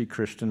and you see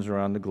Christians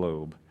around the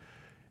globe,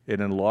 it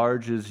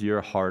enlarges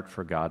your heart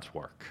for God's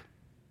work.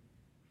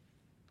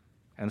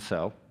 And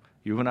so,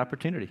 you have an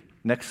opportunity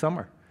next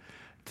summer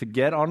to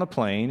get on a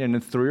plane, and in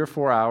 3 or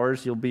 4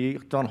 hours, you'll be,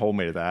 don't hold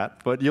me to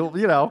that, but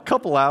a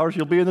couple hours,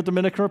 you'll be in the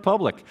Dominican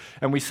Republic.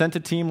 And we sent a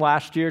team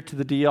last year to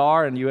the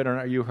DR, and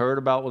you heard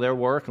about their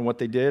work and what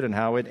they did and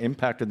how it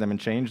impacted them and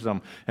changed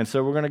them. And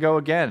so we're going to go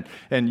again.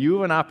 And you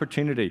have an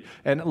opportunity.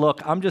 And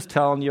look, I'm just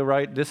telling you,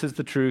 right, this is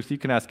the truth. You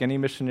can ask any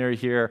missionary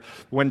here.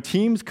 When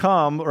teams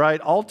come, right,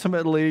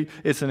 ultimately,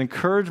 it's an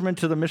encouragement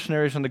to the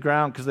missionaries on the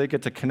ground because they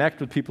get to connect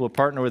with people who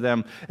partner with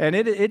them. And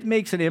it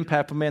makes an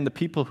impact, but man, the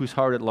people whose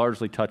heart it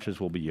largely touches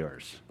will be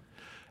yours.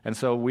 And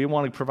so we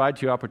want to provide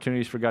to you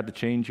opportunities for God to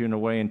change you in a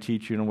way and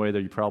teach you in a way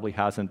that He probably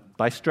hasn't,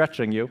 by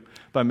stretching you,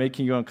 by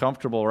making you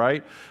uncomfortable,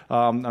 right?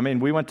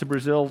 We went to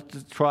Brazil.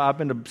 I've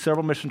been to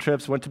several mission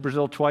trips, went to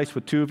Brazil twice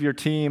with 2 of your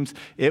teams.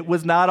 It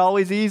was not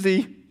always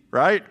easy,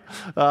 right?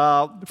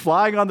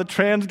 Flying on the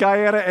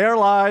Trans-Guyana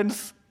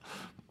Airlines,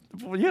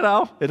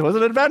 it was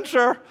an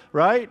adventure,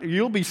 right?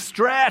 You'll be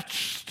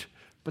stretched,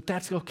 but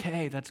that's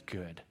okay. That's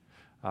good.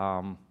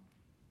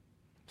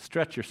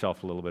 Stretch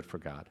yourself a little bit for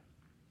God.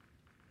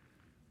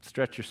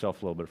 Stretch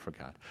yourself a little bit for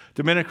God.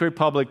 Dominican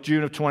Republic,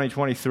 June of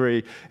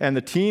 2023. And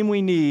the team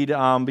we need,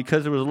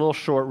 because there was a little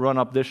short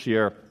run-up this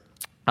year,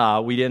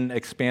 we didn't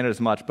expand it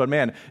as much. But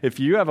man, if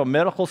you have a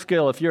medical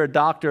skill, if you're a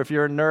doctor, if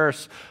you're a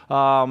nurse,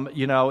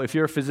 if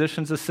you're a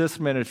physician's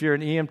assistant, if you're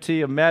an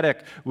EMT, a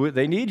medic,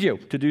 they need you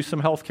to do some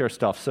healthcare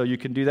stuff. So you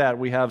can do that.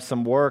 We have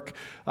some work,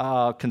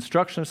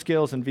 construction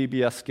skills and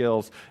VBS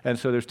skills. And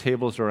so there's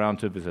tables around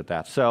to visit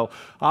that. So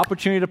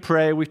opportunity to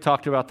pray. We've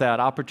talked about that.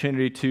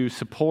 Opportunity to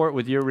support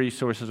with your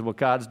resources what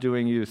God's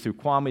doing either through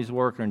Kwame's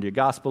work or in your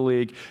Gospel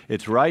League.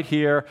 It's right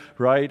here,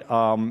 right?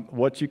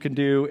 What you can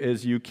do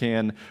is you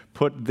can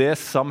put this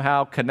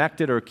somehow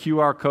connected or a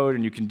QR code,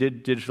 and you can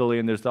digitally,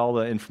 and there's all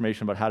the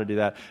information about how to do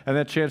that. And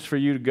then a chance for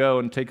you to go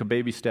and take a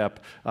baby step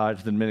to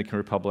the Dominican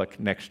Republic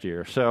next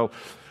year. So,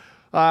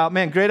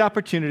 great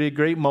opportunity,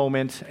 great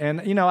moment.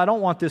 And, I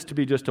don't want this to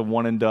be just a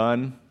one and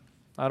done.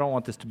 I don't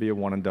want this to be a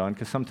one and done,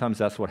 because sometimes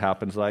that's what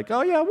happens. Like,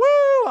 oh yeah,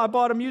 woo! I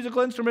bought a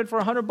musical instrument for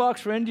 $100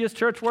 for India's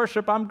church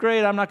worship. I'm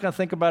great. I'm not going to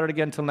think about it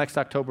again until next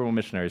October when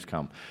missionaries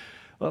come.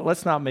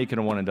 Let's not make it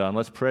a one and done.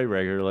 Let's pray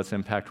regularly. Let's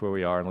impact where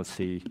we are, and let's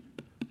see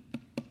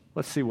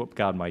what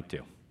God might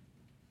do.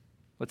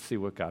 Let's see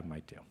what God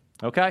might do.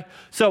 Okay?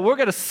 So we're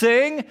going to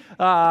sing,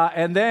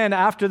 and then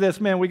after this,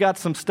 we got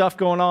some stuff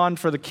going on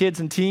for the kids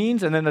and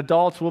teens, and then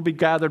adults will be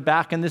gathered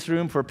back in this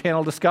room for a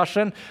panel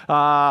discussion.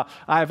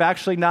 I've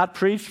actually not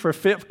preached for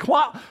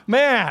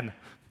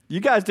you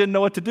guys didn't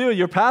know what to do.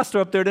 Your pastor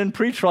up there didn't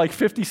preach for like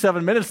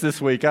 57 minutes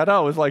this week. I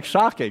know, it was like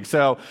shocking.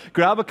 So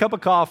grab a cup of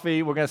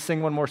coffee. We're going to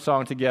sing one more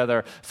song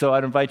together. So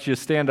I'd invite you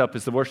to stand up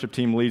as the worship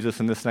team leads us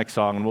in this next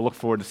song, and we'll look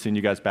forward to seeing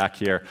you guys back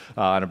here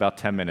in about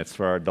 10 minutes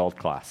for our adult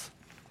class.